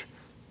 things.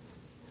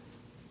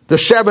 The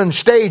 7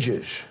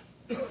 stages.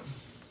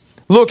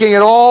 Looking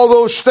at all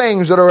those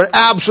things that are an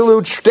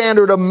absolute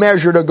standard of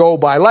measure to go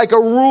by. Like a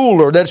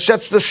ruler that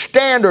sets the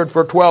standard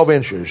for 12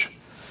 inches.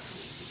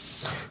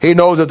 He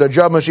knows that the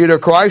judgment seat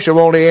of Christ will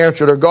only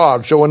answer to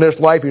God. So in this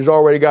life, he's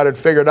already got it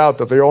figured out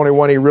that the only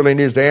one he really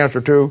needs to answer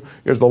to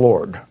is the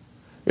Lord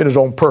in his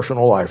own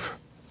personal life.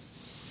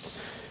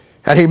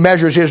 And he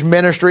measures his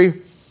ministry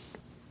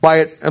by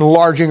it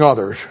enlarging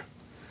others.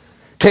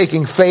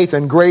 Taking faith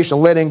and grace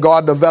and letting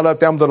God develop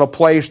them to the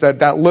place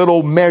that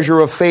little measure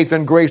of faith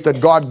and grace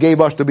that God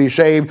gave us to be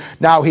saved,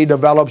 now he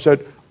develops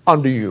it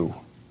unto you.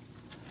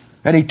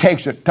 And he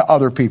takes it to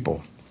other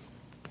people.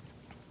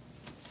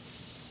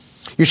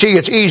 You see,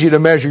 it's easy to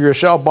measure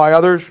yourself by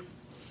others.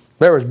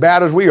 They're as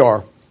bad as we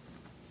are.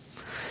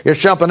 It's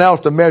something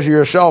else to measure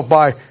yourself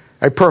by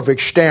a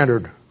perfect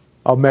standard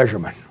of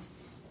measurement.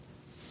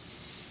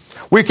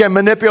 We can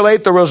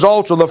manipulate the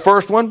results of the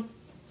first one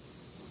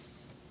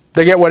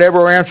to get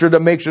whatever answer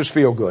that makes us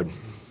feel good.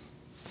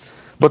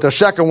 But the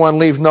second one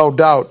leaves no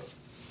doubt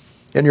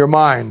in your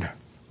mind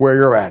where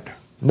you're at.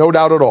 No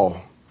doubt at all.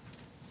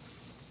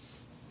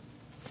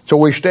 So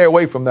we stay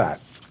away from that.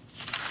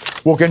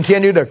 We'll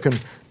continue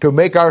to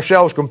make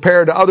ourselves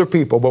compared to other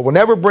people, but we'll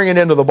never bring it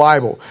into the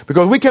Bible,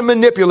 because we can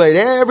manipulate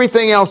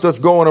everything else that's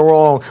going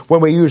wrong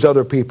when we use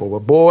other people.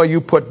 But boy, you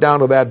put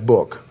down to that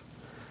book.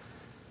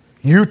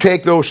 You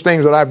take those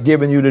things that I've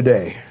given you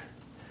today,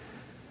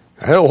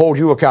 and it'll hold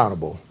you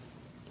accountable.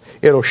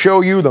 It'll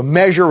show you the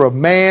measure of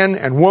man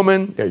and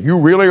woman that you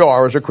really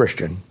are as a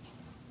Christian.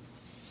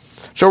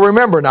 So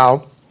remember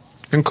now,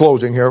 in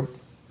closing here,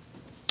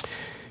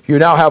 you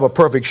now have a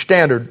perfect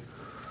standard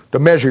to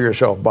measure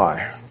yourself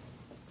by.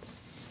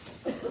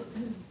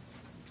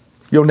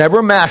 You'll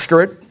never master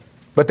it,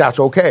 but that's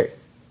okay.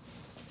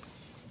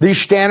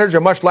 These standards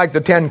are much like the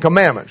 10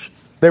 Commandments.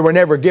 They were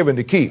never given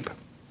to keep,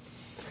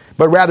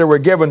 but rather were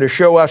given to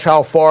show us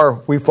how far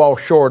we fall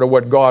short of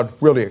what God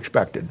really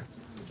expected.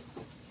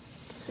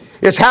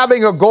 It's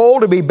having a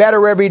goal to be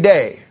better every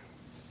day.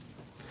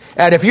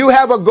 And if you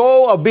have a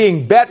goal of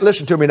being better,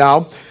 listen to me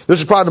now. This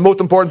is probably the most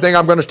important thing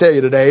I'm going to tell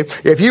you today.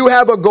 If you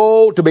have a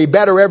goal to be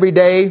better every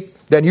day,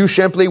 then you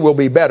simply will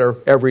be better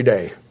every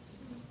day.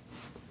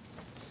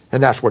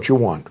 And that's what you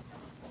want.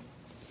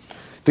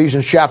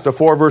 Ephesians chapter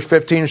 4 verse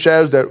 15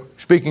 says that,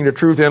 speaking the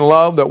truth in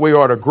love, that we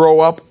are to grow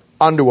up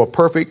into a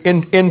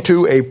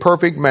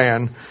perfect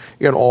man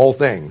in all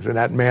things. And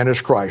that man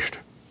is Christ.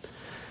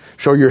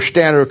 So your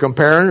standard of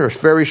comparison is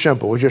very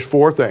simple. It's just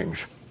 4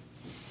 things.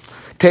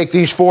 Take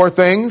these 4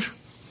 things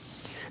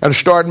and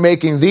start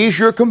making these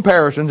your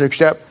comparisons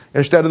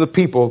instead of the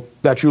people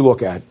that you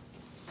look at.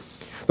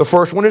 The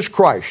first one is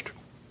Christ.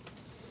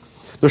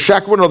 The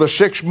second one are the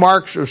 6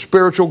 marks of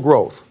spiritual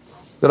growth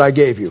that I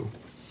gave you.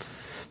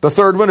 The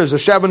third one is the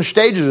 7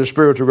 stages of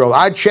spiritual growth.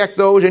 I'd check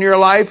those in your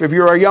life. If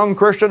you're a young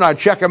Christian, I'd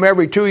check them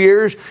every 2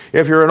 years.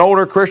 If you're an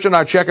older Christian,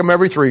 I'd check them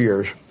every 3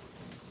 years.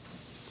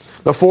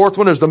 The fourth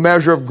one is the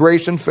measure of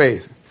grace and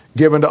faith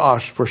given to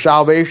us for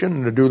salvation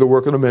and to do the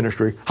work of the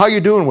ministry. How are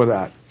you doing with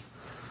that?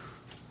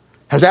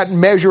 Has that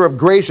measure of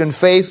grace and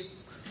faith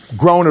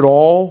grown at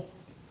all?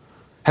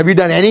 Have you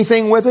done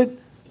anything with it?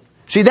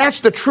 See, that's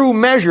the true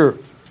measure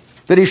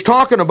that he's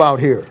talking about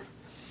here.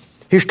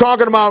 He's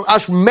talking about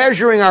us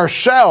measuring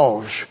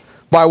ourselves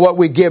by what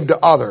we give to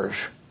others.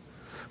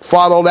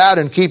 Follow that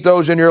and keep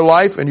those in your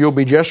life and you'll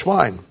be just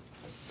fine.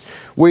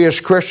 We as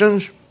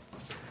Christians,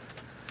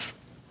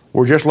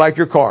 we're just like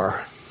your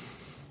car.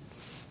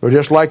 We're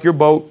just like your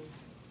boat.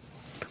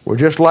 We're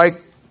just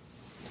like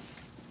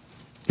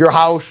your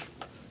house.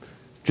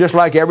 Just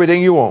like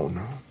everything you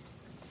own.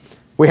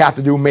 We have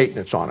to do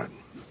maintenance on it.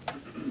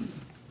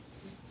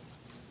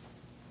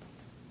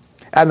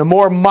 And the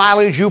more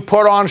mileage you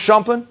put on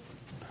something,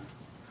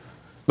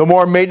 the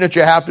more maintenance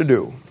you have to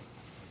do.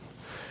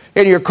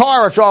 In your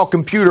car, it's all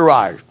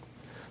computerized.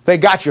 They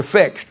got you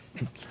fixed.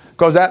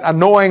 Because that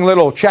annoying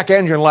little check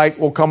engine light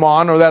will come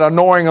on, or that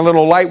annoying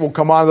little light will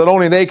come on that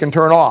only they can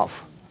turn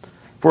off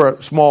for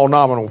a small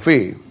nominal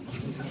fee.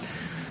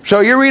 So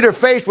you're either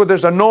faced with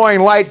this annoying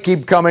light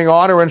keep coming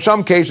on, or in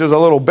some cases a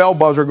little bell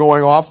buzzer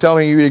going off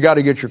telling you got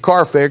to get your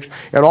car fixed.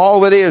 And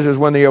all it is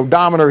when the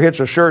odometer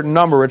hits a certain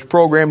number, it's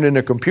programmed in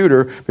the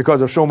computer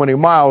because of so many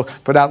miles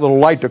for that little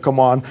light to come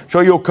on. So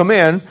you'll come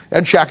in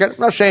and check it. I'm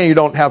not saying you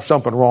don't have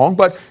something wrong,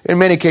 but in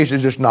many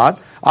cases it's not.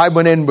 I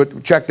went in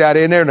but checked that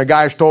in there, and the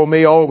guys told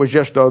me, oh, it was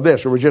just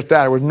this, or it was just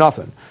that, it was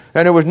nothing.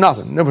 And it was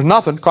nothing. It was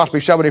nothing. It cost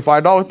me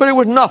 $75, but it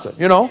was nothing,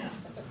 you know.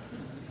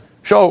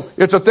 So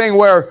it's a thing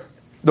where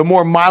the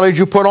more mileage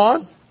you put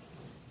on,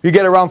 you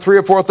get around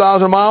 3,000 or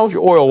 4,000 miles,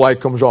 your oil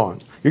light comes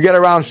on. You get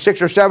around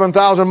 6,000 or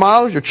 7,000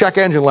 miles, your check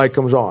engine light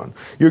comes on.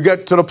 You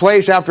get to the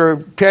place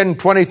after 10,000,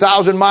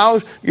 20,000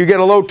 miles, you get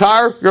a low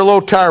tire, your low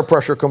tire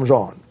pressure comes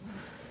on.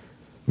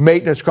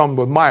 Maintenance comes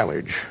with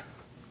mileage.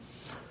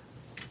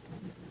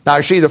 Now,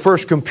 you see, the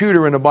first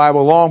computer in the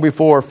Bible, long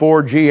before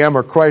Ford, GM,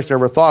 or Chrysler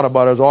ever thought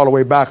about it, is all the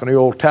way back in the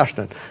Old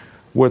Testament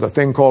with a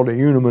thing called a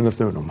Unum and a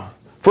Thunum.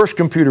 First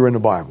computer in the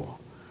Bible.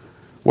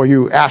 Where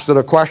you asked it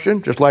a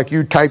question, just like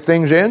you type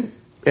things in,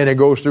 and it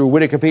goes through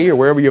Wikipedia or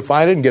wherever you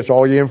find it and gets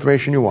all your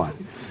information you want.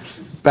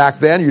 Back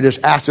then, you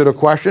just asked it a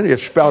question, it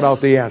spelled out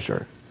the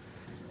answer.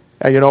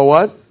 And you know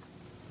what?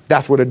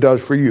 That's what it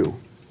does for you.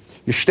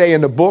 You stay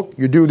in the book,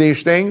 you do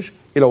these things,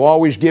 it'll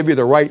always give you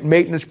the right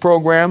maintenance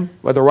program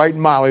with the right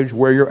mileage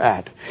where you're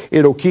at.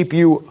 It'll keep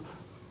you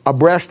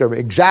abreast of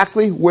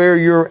exactly where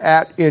you're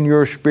at in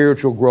your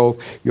spiritual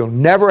growth. You'll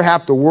never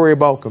have to worry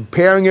about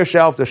comparing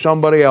yourself to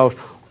somebody else.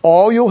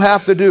 All you'll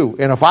have to do,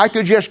 and if I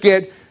could just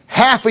get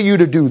half of you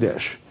to do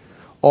this,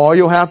 all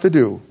you'll have to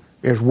do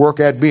is work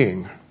at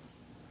being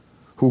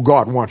who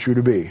God wants you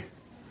to be.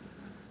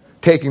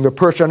 Taking the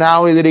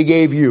personality that He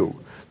gave you,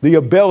 the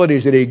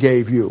abilities that He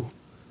gave you.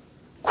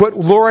 Quit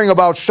worrying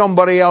about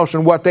somebody else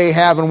and what they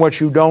have and what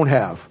you don't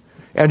have.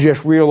 And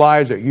just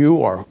realize that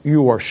you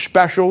are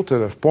special to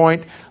the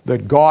point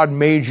that God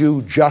made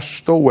you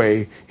just the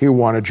way He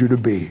wanted you to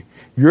be.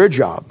 Your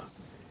job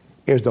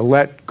is to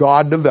let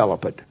God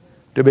develop it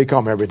to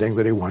become everything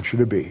that He wants you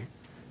to be.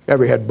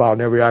 Every head bowed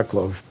and every eye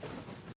closed.